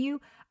forces for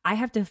you. I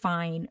have to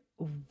find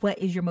what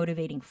is your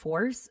motivating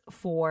force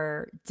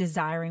for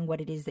desiring what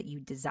it is that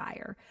you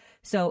desire.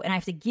 So, and I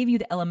have to give you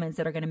the elements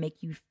that are going to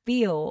make you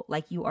feel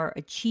like you are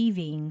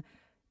achieving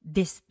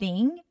this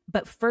thing.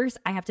 But first,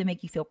 I have to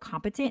make you feel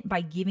competent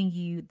by giving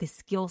you the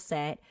skill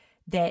set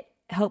that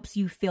helps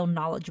you feel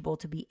knowledgeable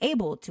to be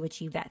able to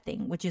achieve that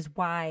thing, which is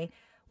why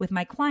with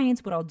my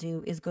clients, what I'll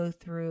do is go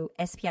through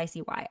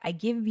S.P.I.C.Y. I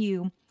give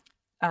you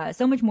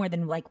so much more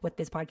than like what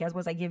this podcast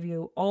was. I give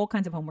you all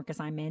kinds of homework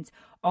assignments,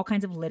 all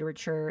kinds of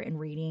literature and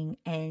reading,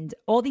 and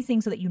all these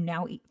things so that you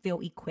now feel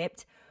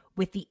equipped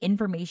with the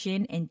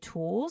information and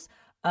tools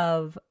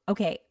of,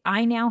 okay,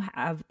 I now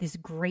have this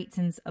great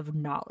sense of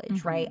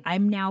knowledge, right?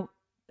 I'm now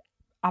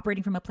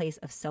operating from a place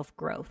of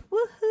self-growth.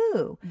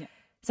 Woohoo! Yeah.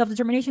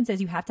 Self-determination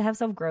says you have to have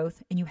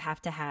self-growth and you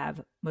have to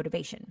have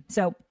motivation.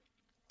 So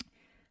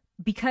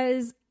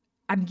because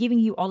I'm giving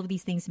you all of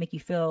these things to make you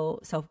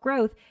feel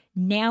self-growth,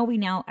 we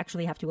now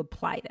actually have to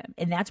apply them.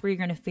 And that's where you're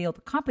going to feel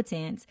the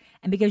competence.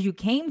 And because you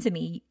came to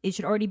me, it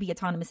should already be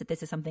autonomous that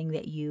this is something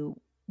that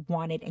you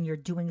wanted and you're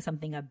doing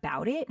something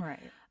about it. Right.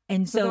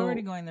 And so they're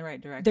already going in the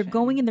right direction. They're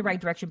going in the right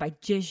direction by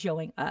just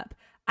showing up.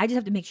 I just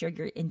have to make sure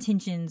your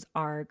intentions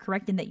are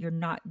correct and that you're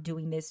not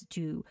doing this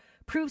to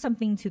prove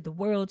something to the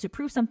world, to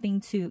prove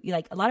something to,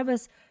 like, a lot of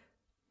us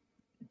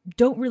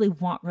don't really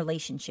want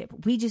relationship.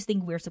 We just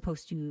think we're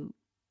supposed to,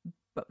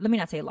 but let me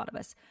not say a lot of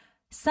us.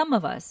 Some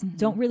of us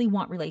don't really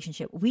want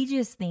relationship. We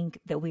just think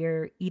that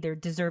we're either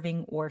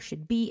deserving or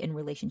should be in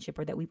relationship,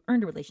 or that we've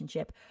earned a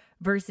relationship,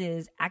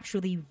 versus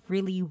actually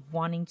really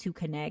wanting to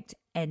connect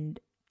and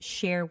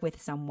share with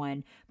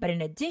someone. But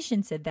in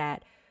addition to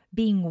that,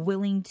 being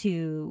willing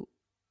to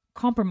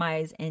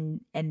compromise and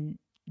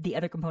the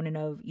other component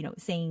of,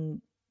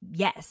 saying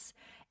yes.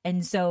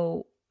 And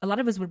so a lot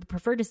of us would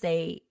prefer to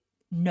say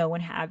no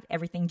and have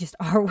everything just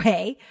our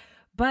way.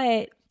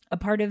 But a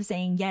part of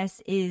saying yes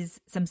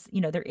is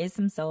there is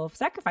some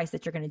self-sacrifice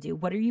that you're going to do.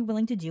 What are you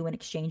willing to do in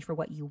exchange for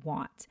what you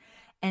want?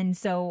 And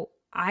so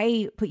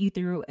I put you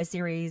through a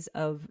series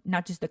of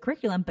not just the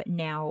curriculum, but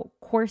now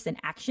course and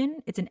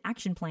action. It's an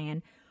action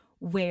plan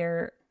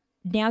where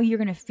now you're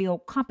going to feel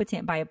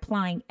competent by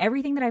applying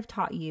everything that I've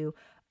taught you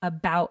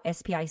about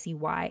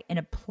S.P.I.C.Y and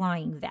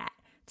applying that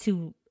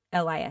to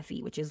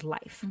LIFE, which is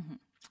life.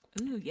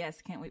 Ooh, yes.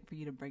 Can't wait for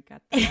you to break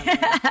out the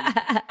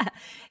LIFE.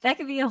 That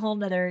could be a whole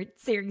nother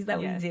series that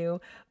we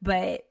do.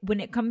 But when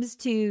it comes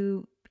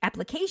to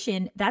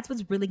application, that's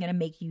what's really going to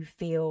make you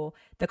feel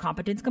the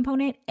competence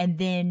component. And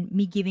then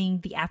me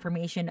giving the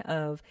affirmation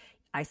of,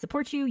 I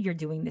support you, you're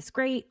doing this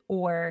great,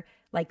 or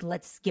like,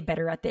 let's get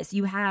better at this.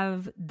 You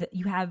have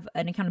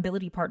an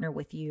accountability partner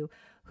with you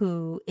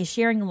who is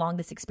sharing along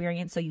this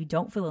experience, so you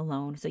don't feel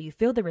alone, so you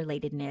feel the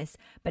relatedness.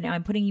 But now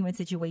I'm putting you in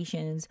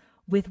situations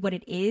with what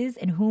it is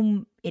and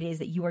whom it is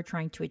that you are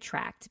trying to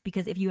attract.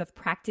 Because if you have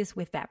practice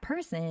with that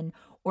person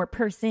or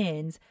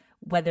persons,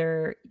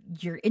 whether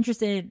you're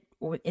interested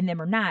in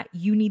them or not,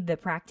 you need the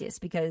practice,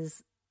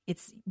 because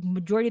it's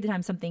majority of the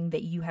time something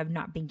that you have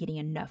not been getting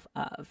enough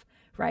of,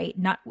 right?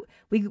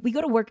 We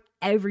go to work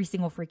every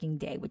single freaking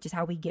day, which is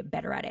how we get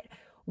better at it.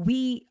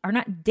 We are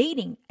not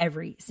dating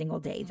every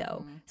single day,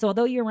 though. So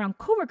although you're around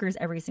coworkers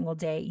every single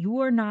day, you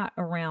are not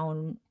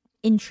around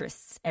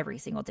interests every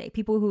single day.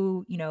 People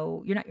who,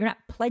 you're not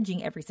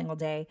pledging every single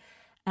day,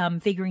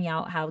 figuring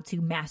out how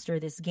to master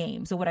this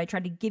game. So what I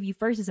tried to give you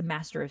first is a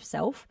master of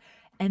self.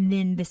 And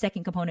then the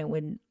second component,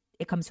 when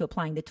it comes to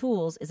applying the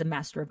tools, is a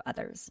master of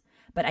others.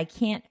 But I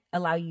can't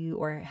allow you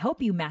or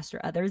help you master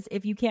others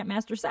if you can't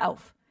master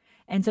self.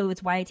 And so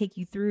it's why I take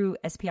you through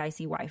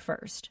S.P.I.C.Y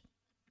first.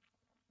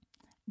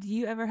 Do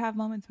you ever have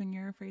moments when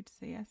you're afraid to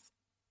say yes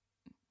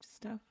to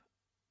stuff?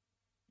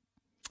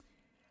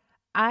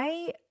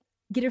 I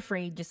get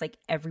afraid just like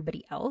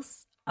everybody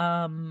else.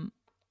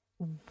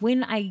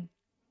 When I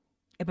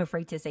am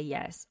afraid to say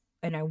yes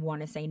and I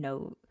want to say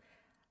no,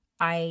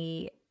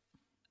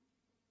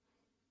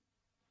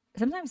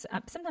 sometimes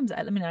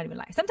let me not even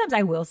lie. Sometimes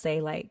I will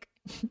say like,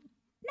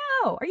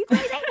 no, are you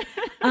crazy?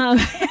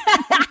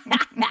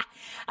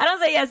 I don't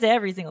say yes to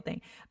every single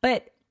thing,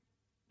 but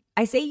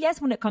I say yes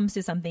when it comes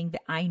to something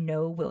that I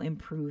know will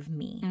improve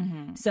me.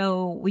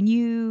 So when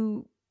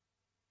you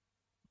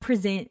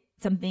present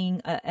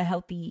something, a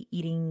healthy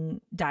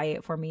eating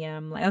diet for me, and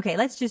I'm like, okay,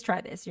 let's just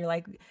try this. You're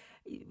like,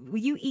 will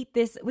you eat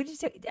this? What did you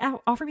say?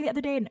 Offer me the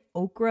other day an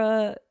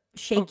okra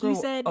shake, you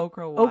said?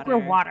 Okra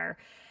water.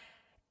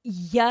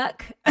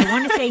 Yuck. I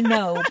want to say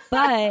no,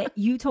 but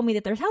you told me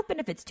that there's health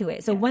benefits to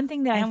it. So one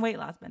thing that and weight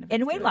loss benefits.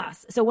 And weight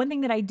loss. So one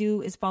thing that I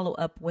do is follow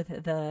up with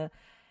the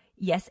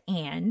yes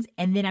and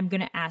then I'm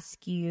going to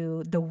ask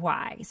you the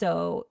why.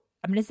 So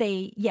I'm going to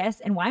say yes,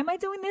 and why am I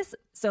doing this?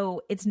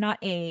 So it's not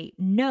a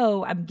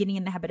no, I'm getting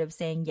in the habit of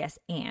saying yes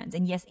and.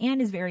 And yes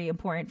and is very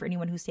important for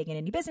anyone who's taken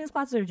any business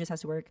classes or just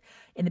has to work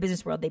in the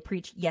business world. They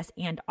preach yes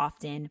and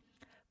often.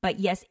 But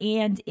yes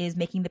and is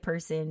making the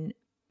person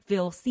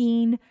feel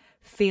seen,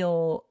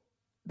 feel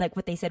like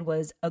what they said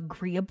was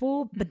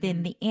agreeable, but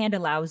then the and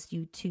allows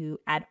you to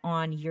add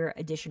on your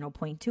additional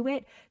point to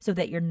it so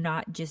that you're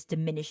not just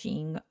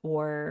diminishing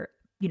or,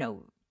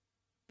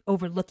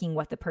 overlooking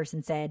what the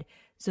person said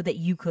so that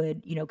you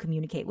could,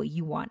 communicate what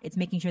you want. It's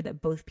making sure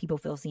that both people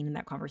feel seen in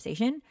that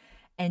conversation.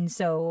 And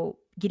so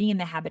getting in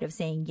the habit of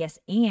saying yes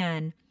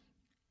and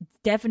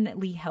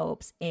definitely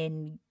helps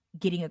in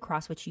getting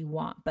across what you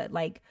want. But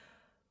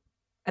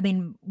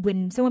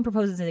when someone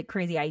proposes a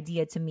crazy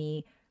idea to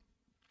me,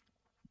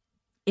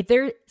 if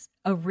there's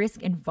a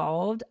risk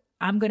involved,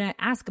 I'm going to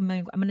ask them,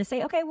 I'm going to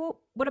say, okay, well,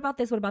 what about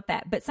this? What about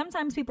that? But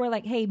sometimes people are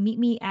like, hey, meet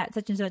me at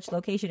such and such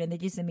location. And they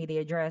just send me the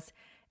address.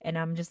 And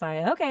I'm just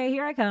like, okay,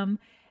 here I come.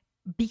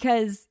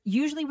 Because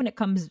usually when it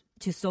comes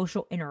to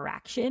social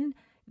interaction,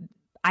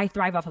 I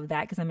thrive off of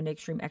that because I'm an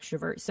extreme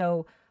extrovert.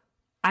 So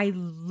I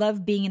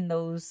love being in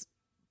those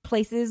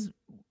places,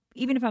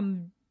 even if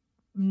I'm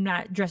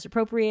not dressed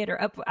appropriate or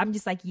up. I'm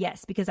just like,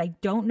 yes, because I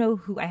don't know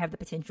who I have the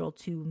potential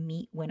to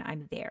meet when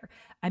I'm there.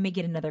 I may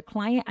get another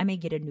client. I may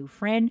get a new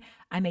friend.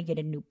 I may get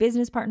a new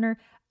business partner.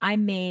 I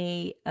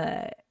may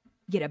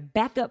get a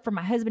backup for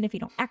my husband if he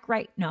don't act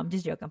right. No, I'm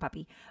just joking,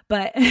 puppy.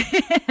 But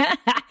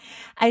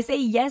I say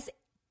yes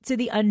to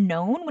the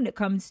unknown when it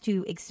comes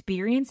to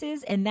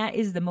experiences. And that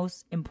is the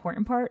most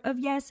important part of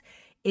yes,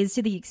 is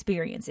to the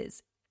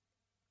experiences.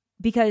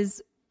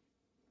 Because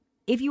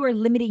if you are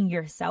limiting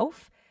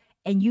yourself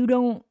and you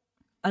don't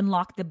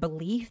unlock the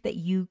belief that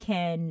you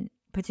can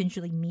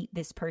potentially meet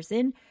this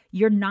person,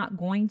 you're not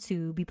going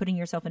to be putting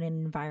yourself in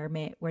an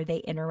environment where they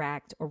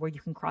interact or where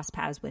you can cross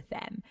paths with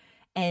them.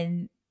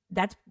 And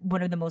that's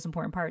one of the most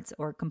important parts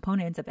or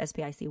components of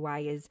S.P.I.C.Y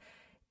is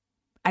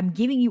I'm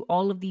giving you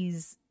all of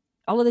this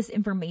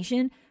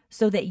information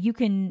so that you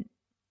can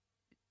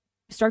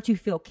start to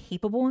feel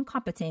capable and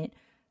competent,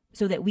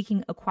 so that we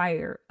can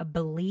acquire a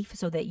belief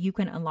so that you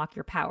can unlock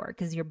your power,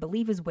 because your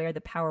belief is where the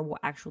power will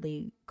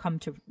actually come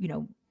to,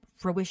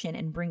 fruition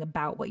and bring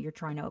about what you're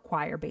trying to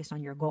acquire based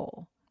on your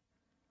goal.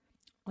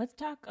 Let's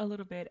talk a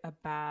little bit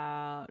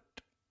about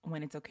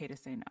when it's okay to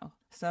say no.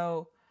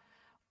 So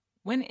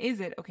when is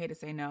it okay to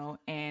say no?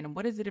 And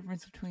what is the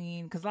difference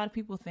between, because a lot of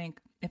people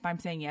think if I'm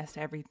saying yes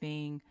to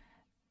everything,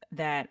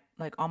 that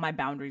like all my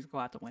boundaries go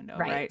out the window,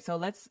 right? So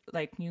let's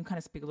can you kind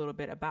of speak a little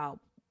bit about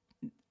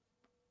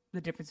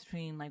the difference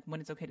between like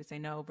when it's okay to say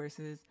no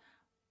versus,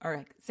 or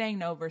like saying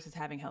no versus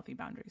having healthy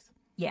boundaries?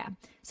 Yeah.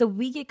 So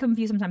we get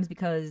confused sometimes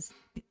because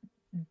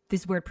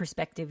this word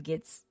perspective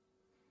gets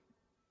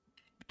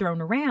thrown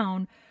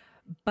around,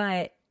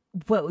 but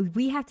what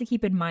we have to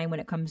keep in mind when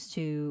it comes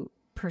to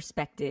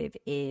perspective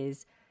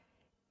is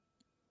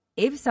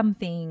if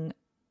something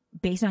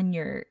based on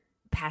your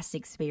past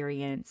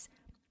experience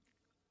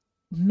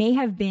may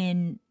have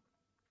been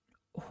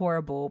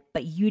horrible,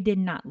 but you did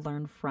not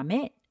learn from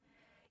it,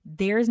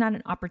 there's not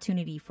an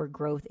opportunity for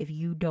growth if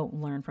you don't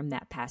learn from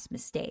that past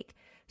mistake.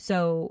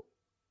 So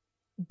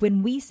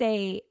when we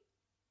say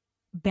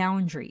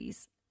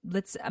boundaries,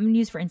 I'm going to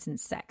use, for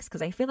instance, sex,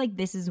 because I feel like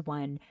this is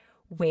one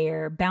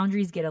where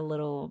boundaries get a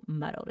little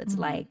muddled. It's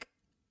like,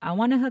 I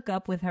want to hook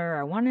up with her.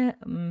 I want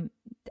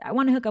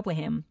to hook up with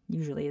him,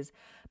 usually is,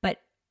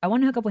 but I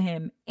want to hook up with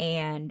him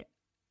and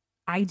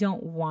I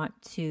don't want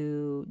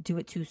to do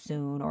it too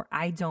soon, or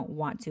I don't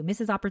want to miss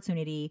his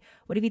opportunity.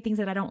 What if he thinks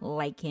that I don't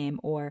like him?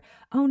 Or,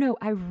 oh no,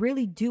 I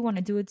really do want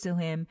to do it to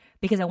him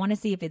because I want to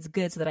see if it's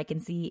good so that I can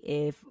see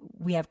if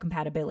we have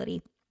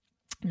compatibility.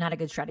 Not a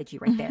good strategy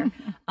right there.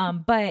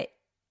 But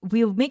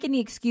we'll make any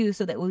excuse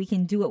so that we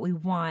can do what we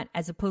want,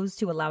 as opposed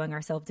to allowing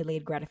ourselves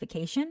delayed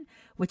gratification,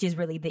 which is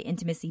really the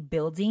intimacy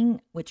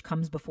building, which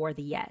comes before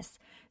the yes.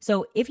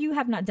 So if you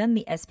have not done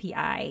the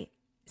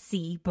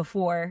S.P.I.C.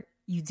 before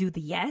you do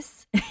the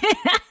yes,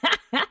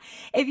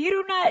 if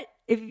you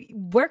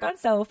work on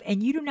self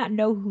and you do not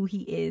know who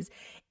he is,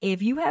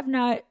 if you have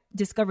not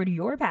discovered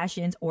your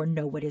passions or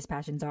know what his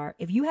passions are,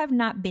 if you have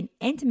not been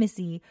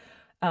intimacy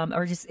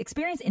or just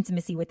experienced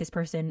intimacy with this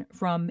person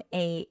from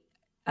a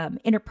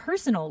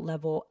interpersonal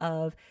level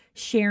of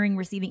sharing,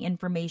 receiving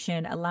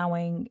information,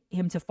 allowing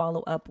him to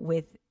follow up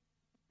with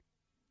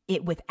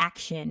it with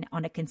action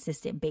on a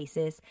consistent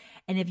basis.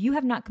 And if you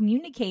have not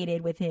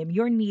communicated with him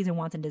your needs and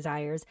wants and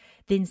desires,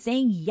 then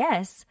saying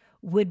yes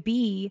would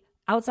be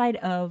outside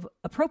of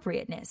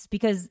appropriateness,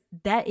 because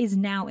that is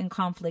now in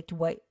conflict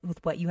with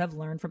what you have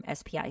learned from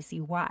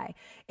S.P.I.C.Y.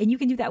 And you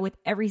can do that with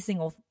every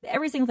single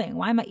thing.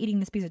 Why am I eating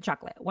this piece of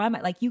chocolate? Why am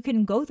I you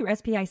can go through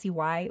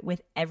S.P.I.C.Y.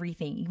 with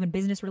everything, even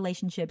business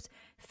relationships,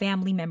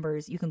 family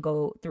members. You can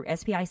go through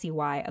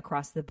S.P.I.C.Y.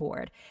 across the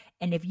board.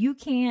 And if you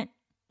can't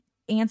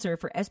answer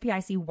for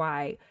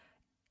S.P.I.C.Y.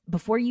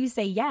 before you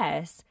say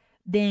yes,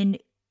 then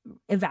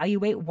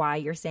evaluate why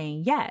you're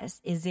saying yes.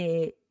 Is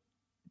it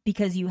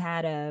because you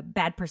had a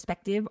bad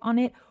perspective on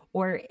it,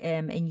 or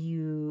and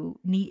you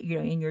need,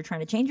 and you're trying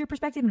to change your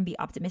perspective and be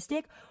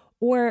optimistic,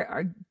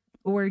 or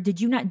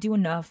did you not do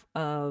enough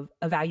of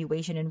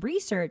evaluation and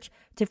research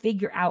to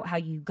figure out how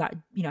you got,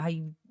 how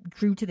you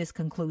drew to this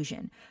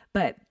conclusion?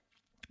 But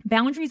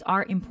boundaries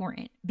are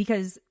important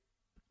because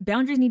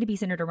boundaries need to be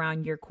centered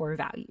around your core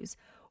values.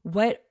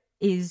 What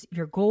is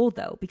your goal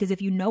though? Because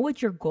if you know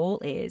what your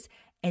goal is,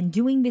 and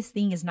doing this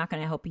thing is not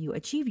going to help you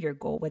achieve your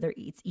goal, whether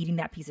it's eating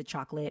that piece of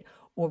chocolate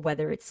or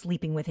whether it's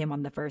sleeping with him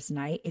on the first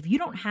night, if you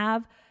don't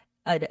have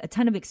a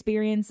ton of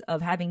experience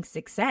of having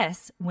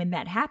success when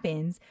that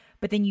happens,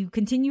 but then you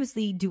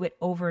continuously do it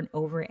over and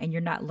over and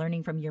you're not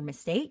learning from your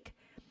mistake,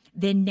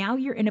 then now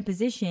you're in a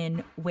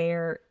position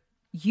where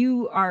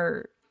you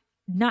are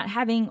not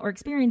having or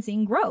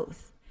experiencing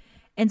growth.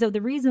 And so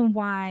the reason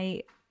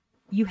why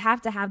you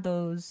have to have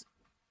those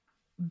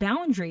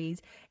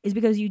boundaries is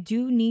because you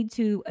do need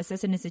to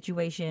assess in a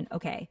situation,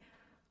 okay,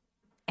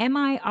 am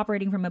I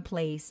operating from a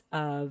place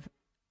of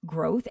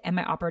growth? Am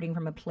I operating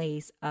from a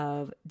place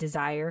of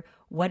desire?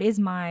 What is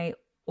my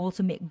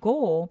ultimate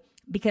goal?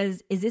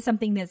 Because is this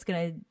something that's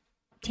going to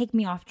take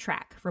me off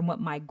track from what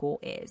my goal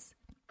is?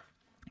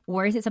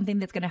 Or is it something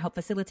that's going to help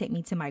facilitate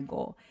me to my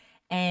goal?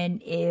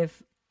 And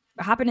if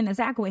hopping in the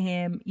sack with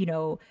him,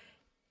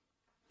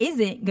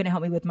 isn't going to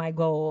help me with my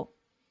goal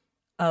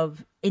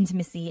of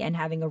intimacy and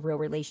having a real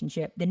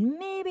relationship, then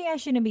maybe I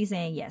shouldn't be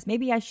saying yes.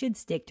 Maybe I should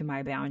stick to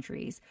my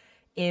boundaries.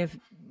 If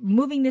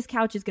moving this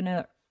couch is going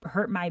to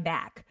hurt my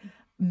back,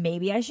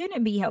 maybe I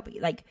shouldn't be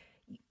helping.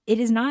 It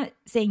is not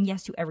saying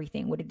yes to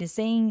everything. What it is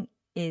saying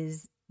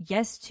is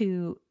yes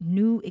to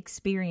new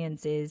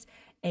experiences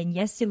and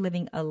yes to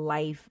living a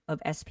life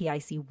of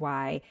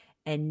S.P.I.C.Y.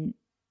 and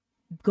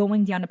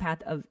going down a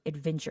path of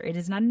adventure. It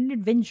is not an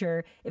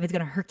adventure if it's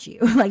going to hurt you.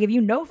 Like if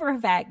you know for a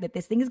fact that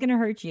this thing is going to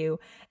hurt you,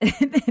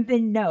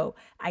 then no,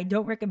 I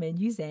don't recommend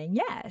you saying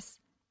yes.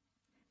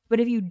 But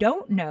if you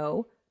don't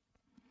know,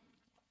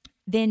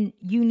 then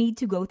you need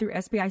to go through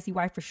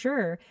S.P.I.C.Y for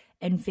sure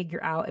and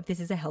figure out if this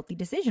is a healthy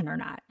decision or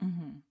not.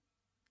 Mm-hmm.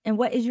 And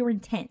what is your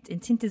intent?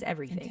 Intent is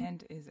everything.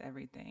 Intent is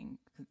everything.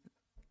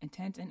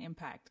 Intent and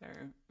impact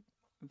are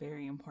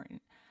very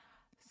important.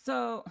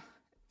 So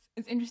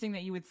it's interesting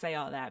that you would say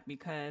all that,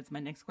 because my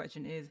next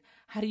question is,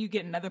 how do you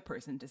get another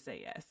person to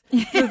say yes?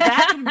 So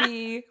that can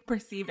be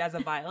perceived as a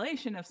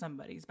violation of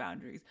somebody's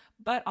boundaries.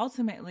 But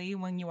ultimately,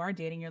 when you are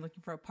dating, you're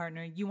looking for a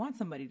partner, you want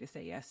somebody to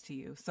say yes to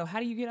you. So how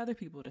do you get other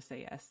people to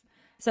say yes?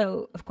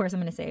 So, of course, I'm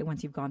going to say,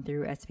 once you've gone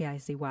through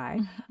S.P.I.C.Y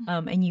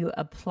and you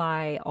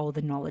apply all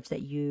the knowledge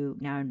that you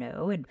now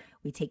know, and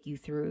we take you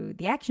through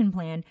the action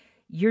plan,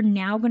 you're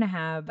now going to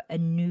have a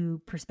new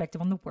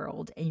perspective on the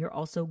world, and you're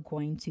also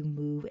going to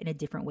move in a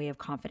different way of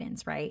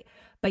confidence, right?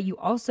 But you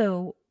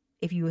also,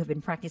 if you have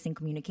been practicing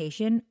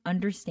communication,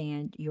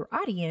 understand your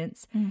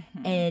audience,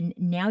 and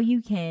now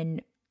you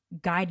can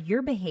guide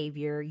your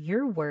behavior,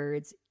 your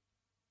words,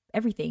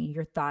 everything,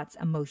 your thoughts,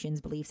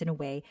 emotions, beliefs in a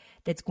way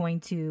that's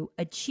going to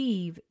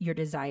achieve your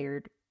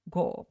desired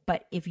goal.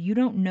 But if you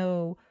don't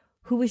know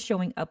who is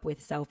showing up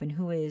with self and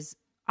who is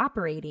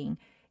operating,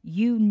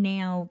 you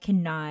now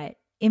cannot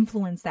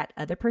influence that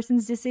other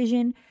person's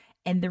decision.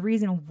 And the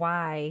reason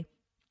why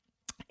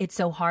it's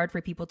so hard for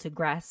people to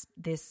grasp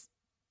this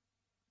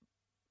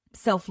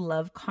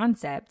self-love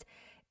concept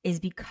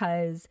is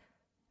because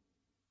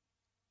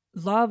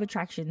law of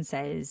attraction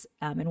says,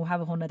 and we'll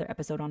have a whole nother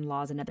episode on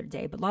laws another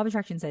day, but law of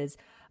attraction says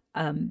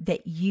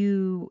that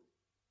you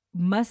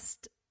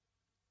must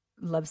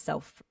love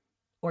self,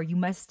 or you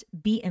must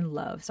be in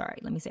love.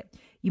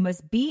 You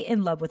must be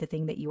in love with the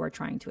thing that you are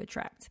trying to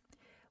attract.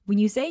 When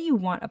you say you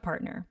want a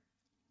partner,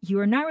 you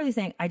are not really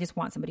saying, I just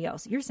want somebody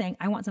else. You're saying,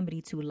 I want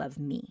somebody to love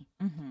me.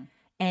 Mm-hmm.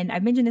 And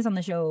I've mentioned this on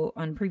the show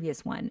on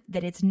previous one,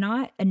 that it's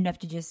not enough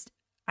to just,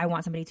 I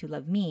want somebody to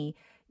love me.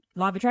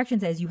 Law of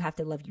attraction says you have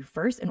to love you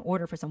first in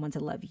order for someone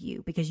to love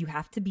you, because you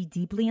have to be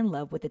deeply in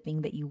love with the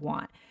thing that you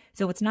want.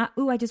 So it's not,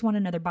 ooh, I just want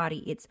another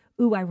body. It's,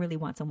 ooh, I really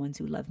want someone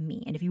to love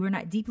me. And if you are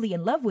not deeply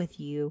in love with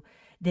you,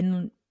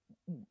 then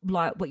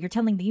what you're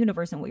telling the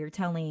universe and what you're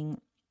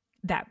telling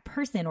that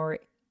person or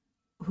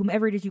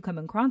whomever it is you come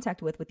in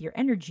contact with your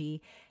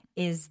energy,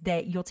 is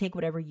that you'll take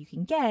whatever you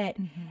can get,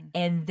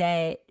 and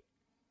that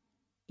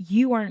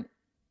you aren't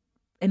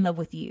in love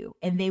with you.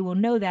 And they will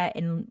know that.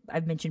 And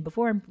I've mentioned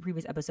before in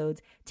previous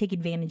episodes, take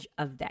advantage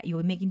of that. You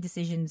are making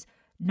decisions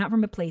not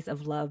from a place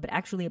of love, but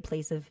actually a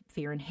place of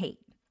fear and hate.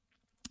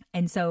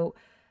 And so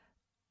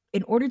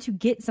in order to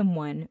get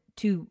someone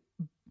to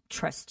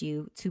trust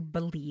you, to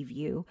believe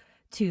you,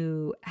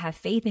 to have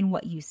faith in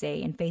what you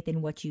say and faith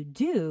in what you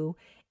do,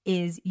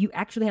 is you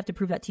actually have to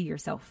prove that to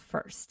yourself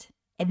first.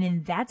 And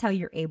then that's how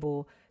you're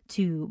able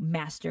to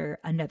master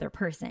another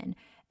person.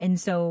 And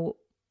so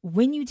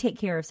when you take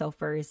care of self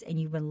first, and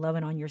you've been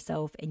loving on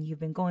yourself, and you've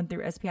been going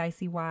through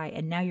S.P.I.C.Y,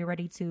 and now you're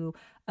ready to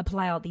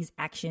apply all these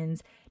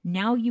actions,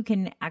 now you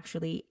can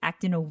actually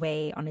act in a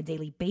way on a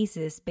daily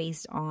basis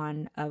based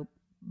on a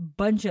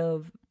bunch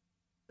of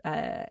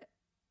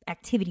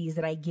activities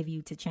that I give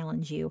you to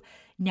challenge you.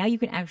 Now you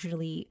can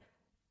actually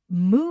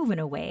move in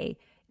a way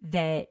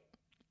that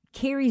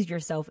carries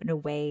yourself in a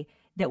way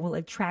that will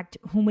attract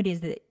whom it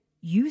is that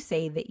you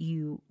say that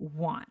you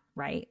want,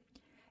 right?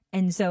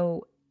 And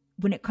so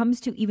when it comes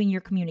to even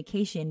your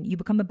communication, you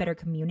become a better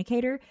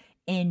communicator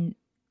in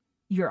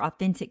your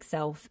authentic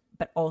self,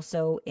 but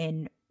also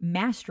in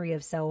mastery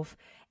of self.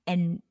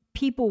 And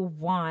people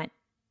want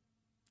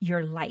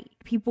your light.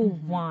 People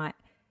want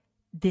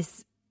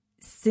this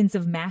sense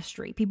of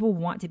mastery. People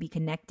want to be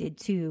connected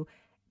to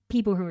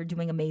people who are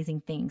doing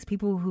amazing things,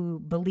 people who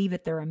believe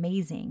that they're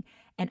amazing.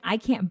 And I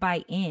can't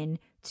buy in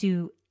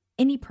to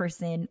any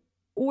person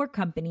or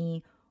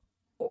company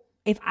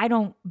if I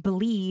don't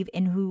believe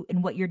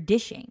in what you're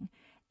dishing.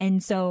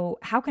 And so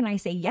how can I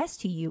say yes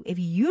to you if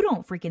you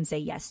don't freaking say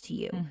yes to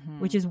you?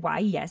 Which is why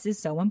yes is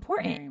so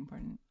important. Very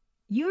important.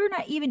 You're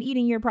not even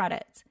eating your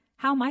product.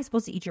 How am I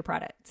supposed to eat your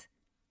product?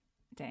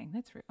 Dang,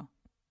 that's real.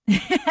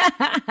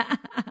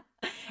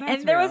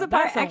 And there was a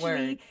part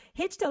actually,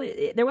 Hitch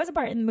there was a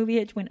part in the movie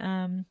Hitch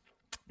when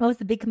what was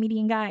the big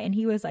comedian guy, and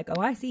he was like, "Oh,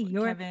 I see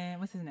you're Kevin.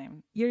 What's his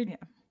name? You're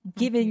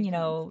giving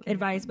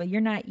advice, but you're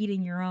not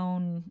eating your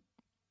own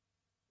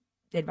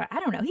advice." I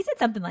don't know. He said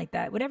something like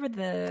that. Whatever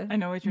the I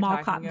know what you're mall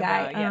talking cop about.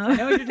 guy. Yes, I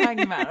know what you're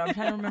talking about. I'm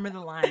trying to remember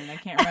the line. I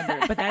can't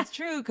remember it, but that's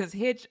true because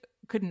Hitch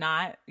could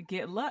not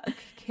get love.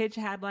 Hitch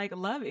had like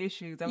love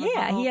issues. That was the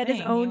whole he had thing.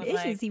 his own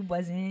issues. He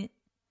wasn't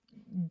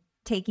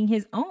taking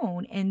his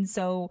own, and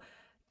so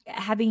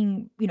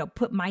having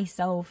put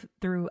myself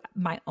through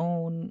my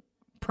own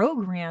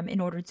program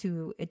in order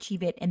to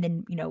achieve it, and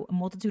then a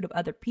multitude of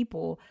other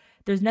people,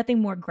 there's nothing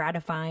more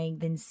gratifying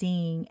than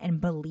seeing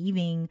and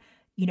believing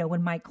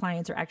when my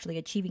clients are actually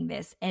achieving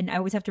this. And I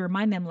always have to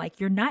remind them, like,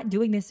 you're not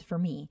doing this for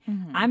me.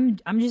 I'm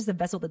just a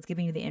vessel that's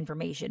giving you the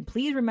information.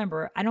 Please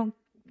remember, I don't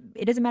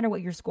it doesn't matter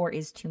what your score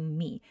is to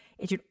me.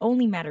 It should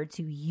only matter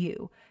to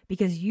you,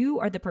 because you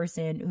are the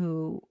person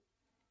who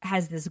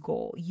has this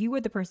goal. You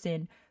are the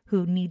person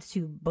who needs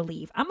to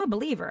believe. I'm a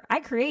believer. I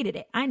created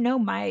it. I know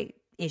my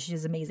ish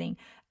is amazing.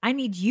 I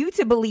need you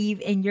to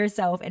believe in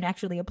yourself and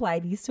actually apply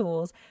these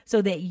tools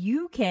so that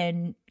you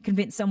can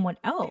convince someone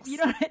else.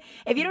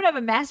 If you don't have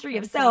a mastery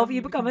of self,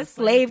 you become a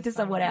slave to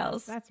someone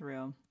else. That's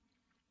real.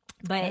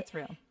 But that's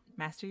real.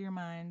 Master your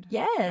mind.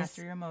 Yes.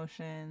 Master your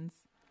emotions.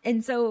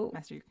 And so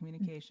master your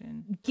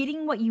communication.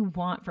 Getting what you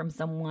want from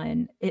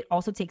someone, it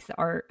also takes the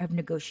art of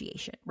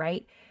negotiation,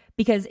 right?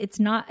 Because it's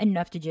not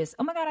enough to just,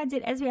 oh my God, I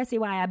did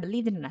S.P.I.C.Y. I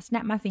believed it and I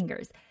snapped my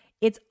fingers.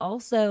 It's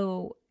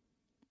also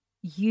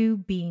you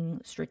being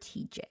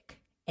strategic.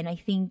 And I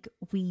think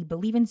we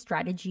believe in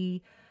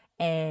strategy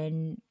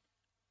and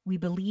we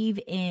believe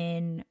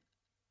in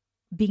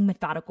being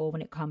methodical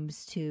when it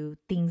comes to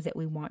things that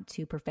we want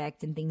to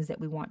perfect and things that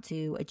we want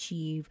to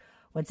achieve,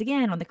 once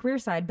again, on the career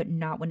side, but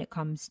not when it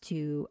comes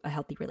to a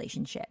healthy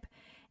relationship.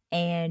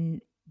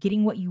 And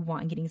getting what you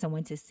want and getting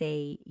someone to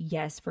say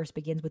yes first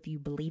begins with you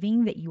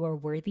believing that you are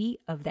worthy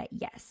of that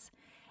yes.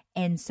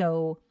 And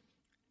so,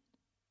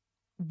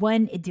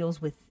 one, it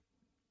deals with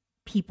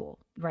people,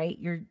 right?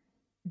 You're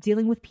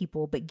dealing with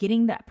people, but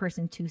getting that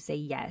person to say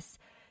yes,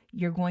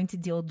 you're going to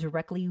deal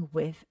directly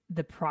with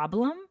the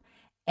problem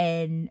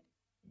and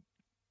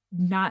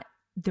not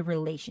the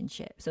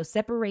relationship. So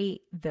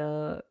separate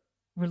the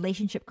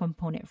relationship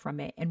component from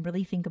it and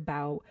really think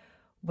about,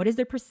 what is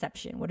their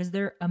perception? What is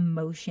their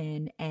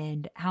emotion?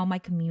 And how am I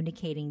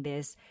communicating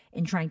this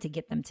and trying to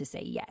get them to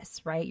say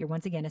yes, right? You're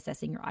once again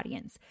assessing your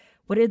audience.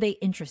 What are they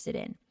interested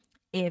in?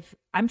 If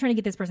I'm trying to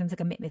get this person to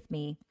commit with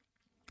me,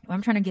 or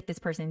I'm trying to get this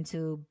person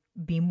to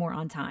be more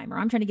on time, or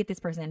I'm trying to get this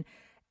person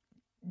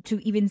to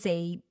even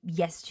say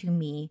yes to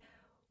me,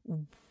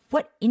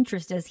 what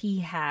interest does he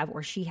have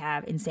or she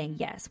have in saying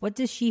yes? What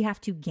does she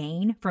have to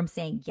gain from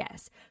saying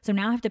yes? So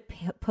now I have to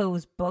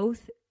pose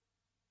both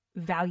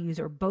values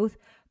or both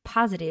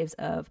positives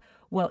of,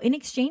 well, in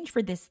exchange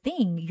for this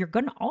thing, you're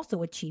going to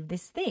also achieve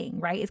this thing,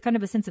 right? It's kind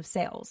of a sense of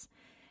sales.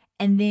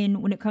 And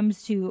then when it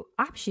comes to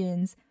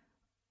options,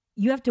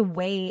 you have to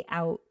weigh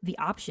out the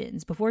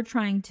options before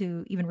trying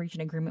to even reach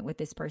an agreement with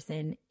this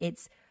person.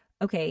 It's,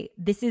 okay,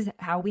 this is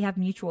how we have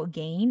mutual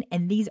gain,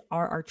 and these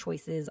are our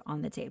choices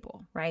on the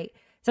table, right?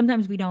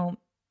 Sometimes we don't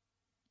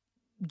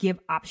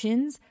give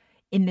options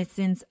in the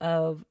sense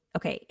of,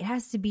 okay, it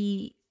has to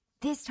be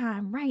this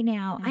time right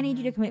now. I need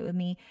you to commit with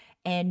me.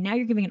 And now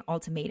you're giving an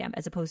ultimatum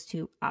as opposed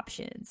to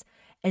options.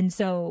 And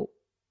so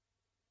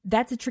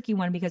that's a tricky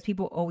one, because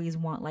people always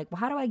want, like, well,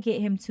 how do I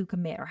get him to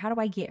commit? Or how do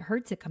I get her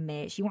to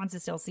commit? She wants to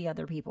still see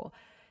other people.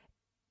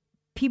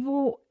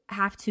 People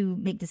have to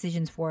make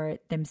decisions for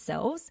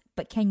themselves,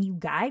 but can you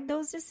guide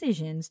those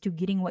decisions to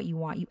getting what you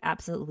want? You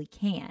absolutely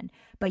can,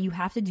 but you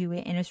have to do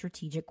it in a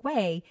strategic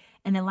way.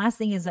 And the last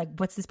thing is, like,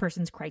 what's this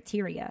person's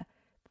criteria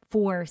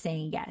for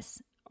saying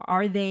yes?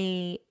 Are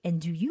they,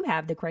 and do you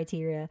have the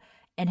criteria?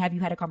 And have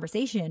you had a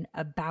conversation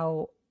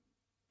about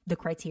the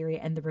criteria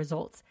and the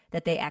results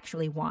that they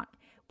actually want?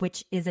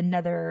 Which is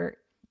another,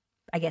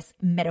 I guess,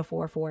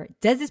 metaphor for,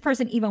 does this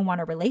person even want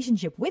a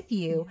relationship with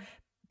you? Yeah.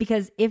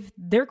 Because if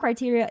their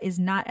criteria is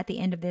not at the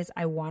end of this,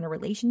 I want a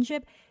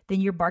relationship, then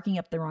you're barking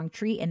up the wrong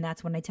tree. And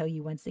that's when I tell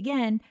you, once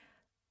again,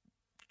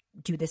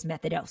 do this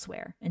method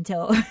elsewhere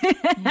until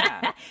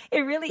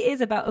it really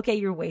is about, okay,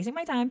 you're wasting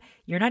my time.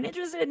 You're not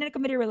interested in a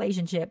committed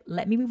relationship.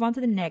 Let me move on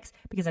to the next,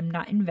 because I'm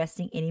not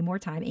investing any more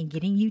time in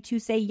getting you to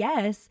say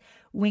yes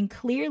when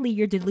clearly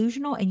you're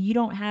delusional and you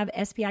don't have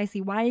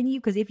S.P.I.C.Y in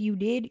you. Because if you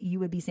did, you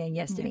would be saying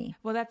yes to me.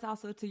 Well, that's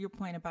also to your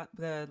point about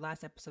the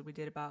last episode we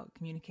did about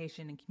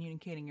communication and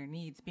communicating your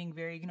needs, being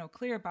very,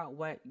 clear about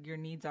what your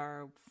needs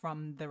are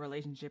from the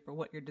relationship or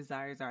what your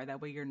desires are. That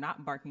way you're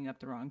not barking up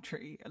the wrong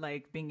tree,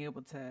 like being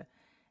able to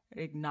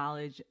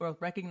acknowledge or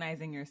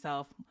recognizing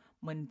yourself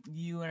when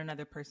you and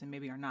another person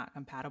maybe are not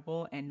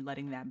compatible, and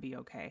letting that be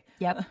okay.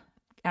 Yep.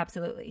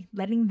 Absolutely.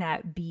 Letting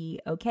that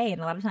be okay.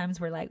 And a lot of times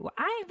we're like, well,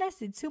 I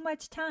invested too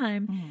much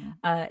time.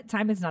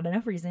 Time is not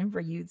enough reason for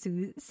you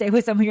to stay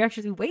with someone. You're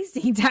actually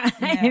wasting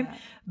time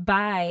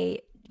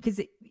because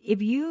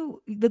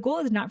the goal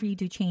is not for you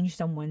to change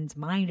someone's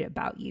mind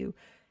about you.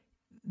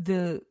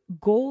 The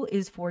goal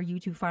is for you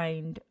to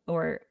find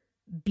or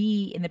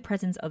be in the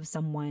presence of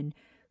someone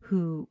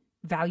who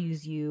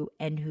values you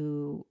and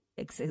who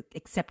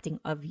accepting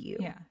of you.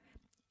 Yeah.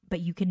 But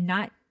you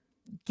cannot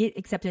get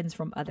acceptance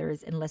from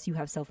others unless you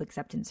have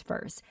self-acceptance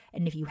first.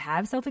 And if you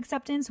have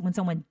self-acceptance, when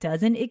someone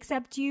doesn't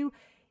accept you,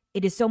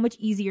 it is so much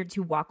easier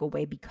to walk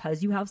away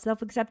because you have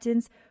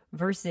self-acceptance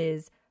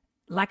versus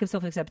lack of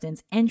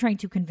self-acceptance and trying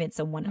to convince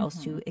someone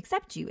else to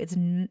accept you.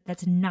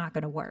 That's not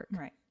going to work.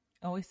 Right.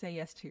 Always say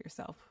yes to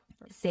yourself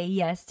first. Say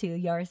yes to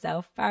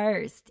yourself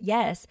first.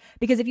 Yes.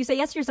 Because if you say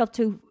yes to yourself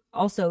too,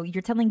 also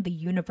you're telling the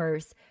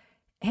universe,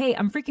 hey,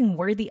 I'm freaking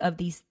worthy of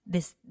this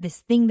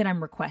thing that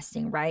I'm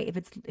requesting, right? If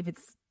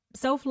it's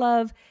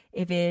self-love,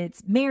 if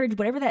it's marriage,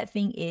 whatever that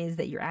thing is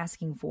that you're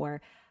asking for,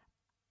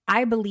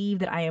 I believe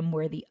that I am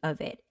worthy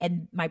of it.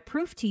 And my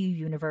proof to you,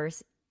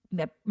 universe,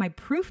 my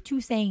proof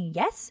to saying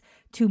yes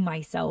to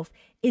myself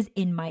is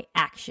in my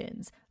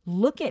actions.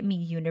 Look at me,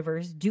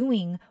 universe,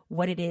 doing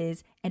what it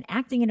is and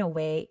acting in a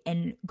way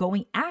and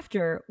going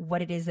after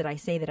what it is that I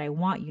say that I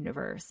want,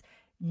 universe.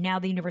 Now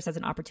the universe has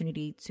an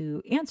opportunity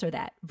to answer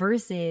that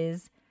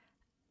versus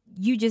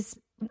you just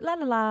la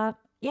la la.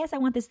 Yes, I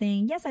want this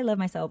thing. Yes, I love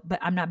myself, but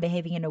I'm not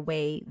behaving in a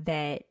way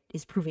that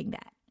is proving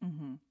that.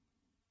 Mm-hmm.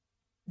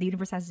 The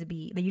universe has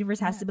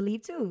to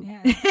believe too.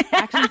 Yeah.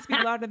 Actions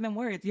speak louder than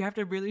words. You have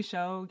to really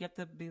show. You have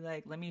to be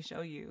like, let me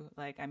show you.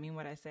 Like, I mean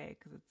what I say,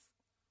 because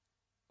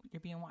you're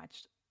being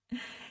watched.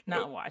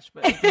 Not watched,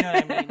 but you know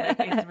what I mean. Like,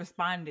 it's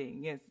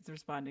responding. Yes, it's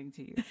responding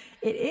to you.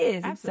 It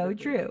is. Absolutely.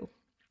 It's so true.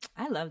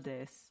 I love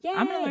this. Yay.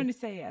 I'm going to learn to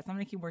say yes. I'm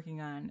going to keep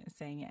working on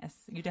saying yes.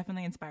 You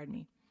definitely inspired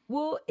me.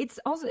 Well, it's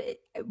also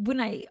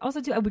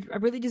I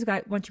really just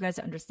want you guys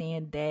to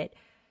understand that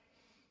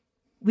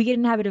we get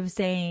in the habit of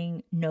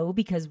saying no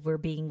because we're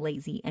being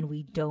lazy and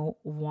we don't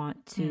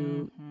want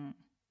to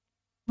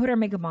put our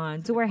makeup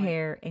on, do our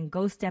hair, and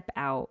go step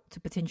out to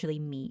potentially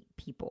meet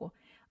people.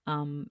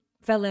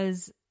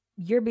 Fellas,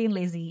 you're being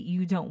lazy.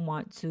 You don't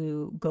want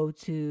to go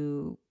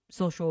to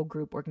social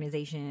group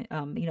organization,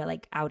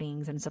 like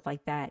outings and stuff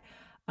like that.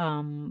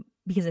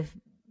 Because if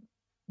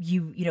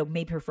you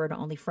may prefer to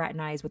only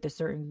fraternize with a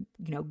certain,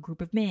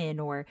 group of men,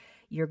 or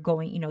you're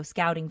going,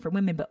 scouting for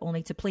women, but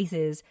only to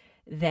places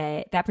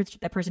that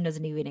person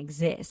doesn't even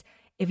exist.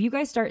 If you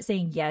guys start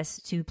saying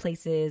yes to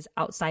places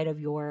outside of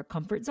your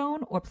comfort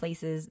zone or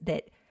places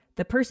that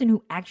the person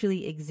who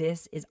actually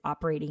exists is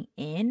operating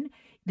in,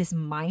 this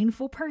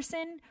mindful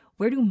person,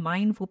 where do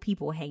mindful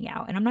people hang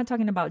out? And I'm not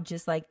talking about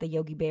just like the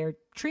Yogi Bear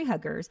tree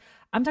huggers.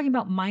 I'm talking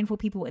about mindful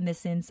people in the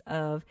sense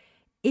of,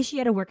 is she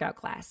at a workout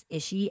class?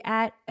 Is she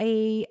at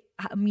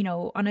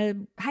on a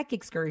hike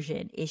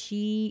excursion? Is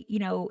she,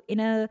 in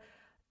a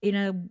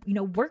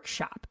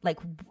workshop? Like,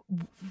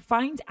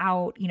 find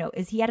out,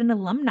 is he at an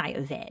alumni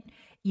event?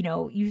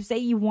 You say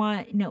you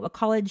want, a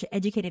college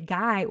educated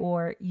guy,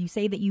 or you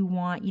say that you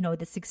want,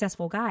 the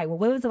successful guy. Well,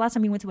 when was the last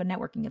time you went to a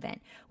networking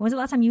event? When was the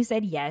last time you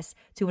said yes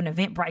to an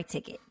Eventbrite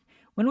ticket?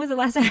 When was the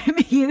last time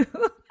you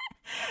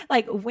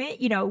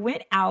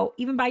went out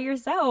even by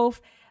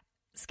yourself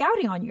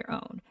scouting on your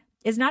own?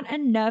 It's not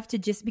enough to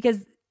just,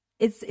 because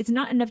it's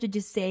not enough to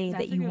just say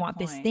that you want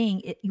this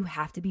thing. You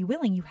have to be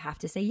willing. You have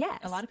to say yes.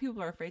 A lot of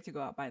people are afraid to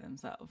go out by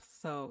themselves.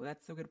 So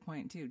that's a good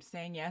point too.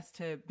 Saying yes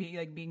to be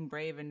like being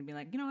brave and be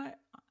like, you know what?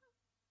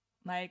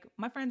 Like,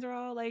 my friends are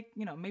all like,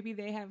 maybe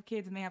they have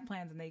kids and they have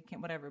plans and they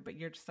can't, whatever. But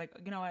you're just like,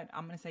 you know what?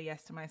 I'm going to say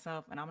yes to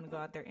myself and I'm going to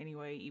go out there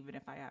anyway, even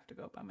if I have to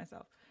go by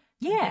myself.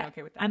 Yeah,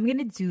 okay with that. I'm going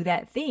to do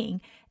that thing.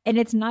 And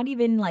it's not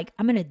even like,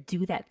 I'm going to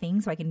do that thing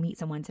so I can meet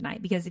someone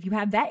tonight. Because if you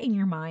have that in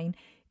your mind,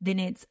 then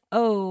it's,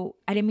 oh,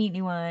 I didn't meet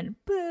anyone.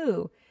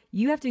 Boo.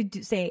 You have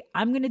to say,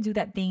 I'm going to do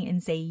that thing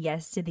and say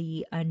yes to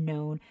the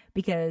unknown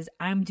because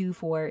I'm due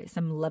for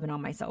some loving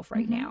on myself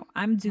right now.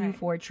 I'm due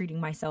for treating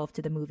myself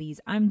to the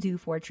movies. I'm due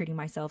for treating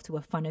myself to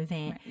a fun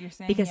event. Right. You're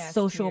saying because yes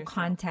social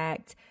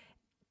contact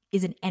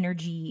is an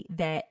energy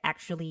that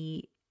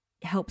actually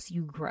helps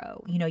you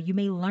grow. You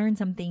may learn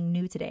something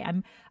new today.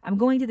 I'm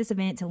going to this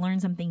event to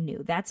learn something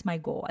new. That's my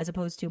goal, as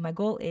opposed to my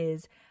goal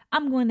is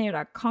I'm going there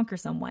to conquer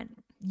someone.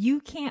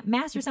 You can't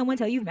master someone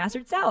until you've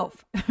mastered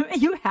self.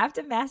 You have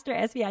to master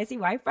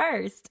S.P.I.C.Y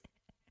first.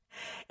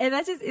 And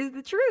that just is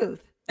the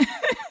truth.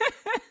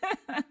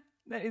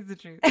 That is the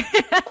truth.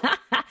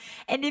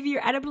 And if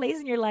you're at a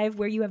place in your life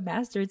where you have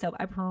mastered self,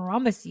 I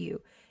promise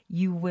you,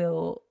 you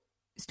will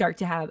start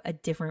to have a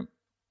different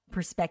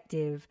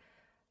perspective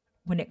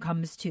when it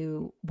comes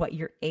to what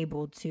you're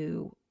able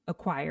to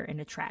acquire and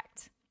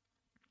attract,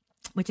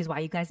 which is why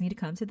you guys need to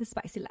come to the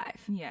Spicy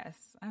Life.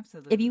 Yes,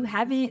 absolutely. If you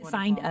haven't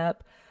signed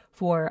up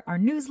for our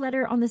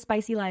newsletter on the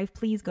Spicy Life,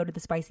 please go to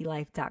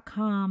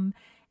thespicylife.com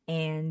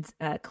and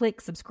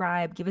click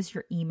subscribe, give us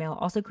your email,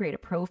 also create a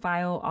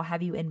profile. I'll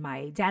have you in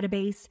my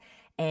database.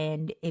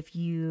 And if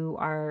you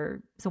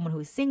are someone who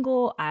is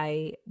single,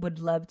 I would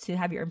love to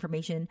have your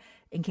information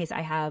in case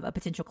I have a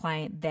potential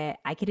client that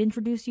I could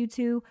introduce you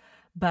to.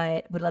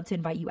 But would love to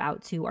invite you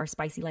out to our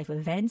Spicy Life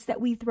events that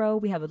we throw.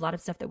 We have a lot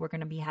of stuff that we're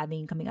going to be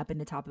having coming up in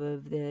the top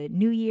of the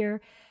new year.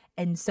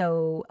 And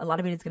so a lot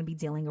of it is going to be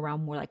dealing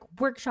around more like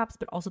workshops,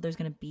 but also there's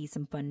going to be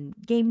some fun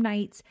game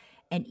nights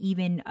and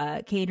even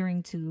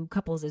catering to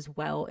couples as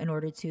well in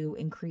order to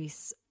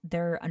increase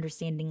their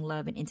understanding,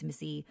 love, and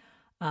intimacy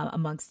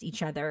amongst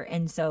each other.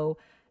 And so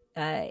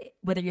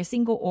whether you're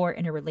single or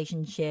in a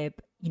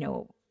relationship,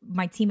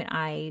 my team and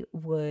I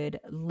would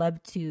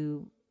love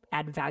to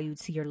add value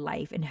to your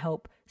life and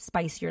help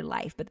spice your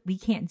life. But we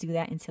can't do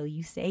that until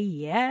you say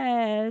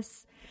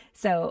yes.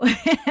 So,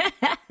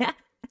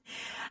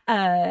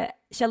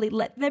 Shellie,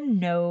 let them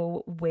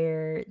know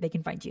where they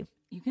can find you.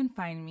 You can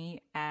find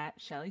me at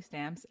Shellie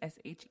Stamps,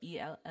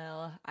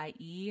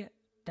 Shellie,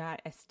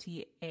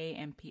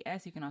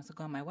 okra.stamps. You can also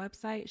go on my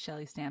website,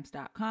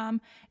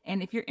 shellystamps.com.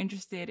 And if you're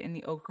interested in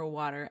the okra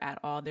water at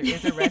all, there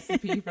is a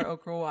recipe for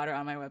okra water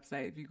on my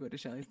website if you go to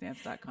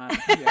shellystamps.com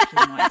if you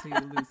actually want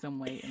to lose some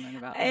weight and learn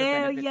about the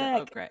benefits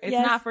of okra. It's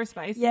not for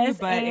spicy,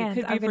 but it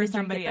could be for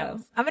somebody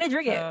else. I'm going to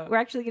drink it. We're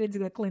actually going to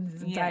do a cleanse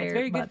this entire it's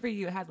very month. good for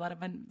you. It has a lot of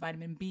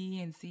vitamin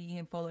B and C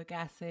and folic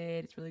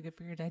acid. It's really good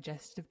for your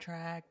digestive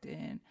tract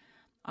and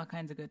all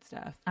kinds of good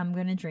stuff. I'm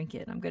going to drink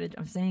it.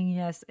 I'm saying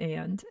yes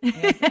and.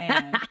 Yes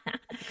and.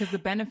 Because the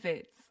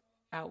benefits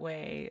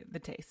outweigh the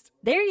taste.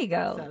 There you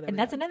go. So and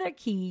that's another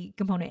key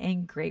component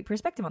and great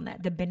perspective on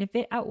that. The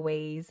benefit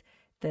outweighs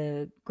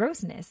the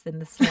grossness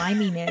and the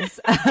sliminess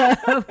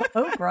of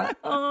okra.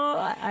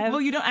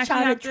 Well, you don't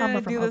actually have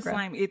to do the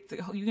slime. You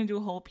can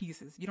do whole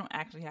pieces. You don't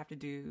actually have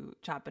to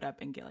chop it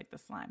up and get like the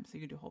slime. So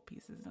you can do whole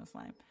pieces, no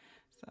slime.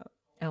 So.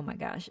 Oh my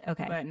gosh.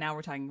 Okay. But now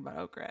we're talking about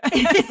okra.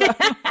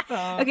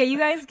 Okay, you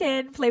guys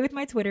can play with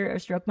my Twitter or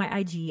stroke my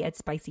IG at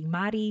Spicy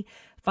Mari.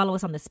 Follow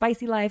us on The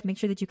Spicy Life. Make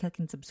sure that you click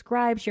and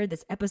subscribe. Share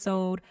this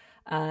episode.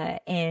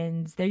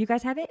 And there you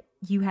guys have it.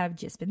 You have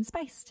just been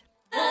spiced.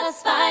 The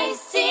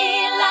Spicy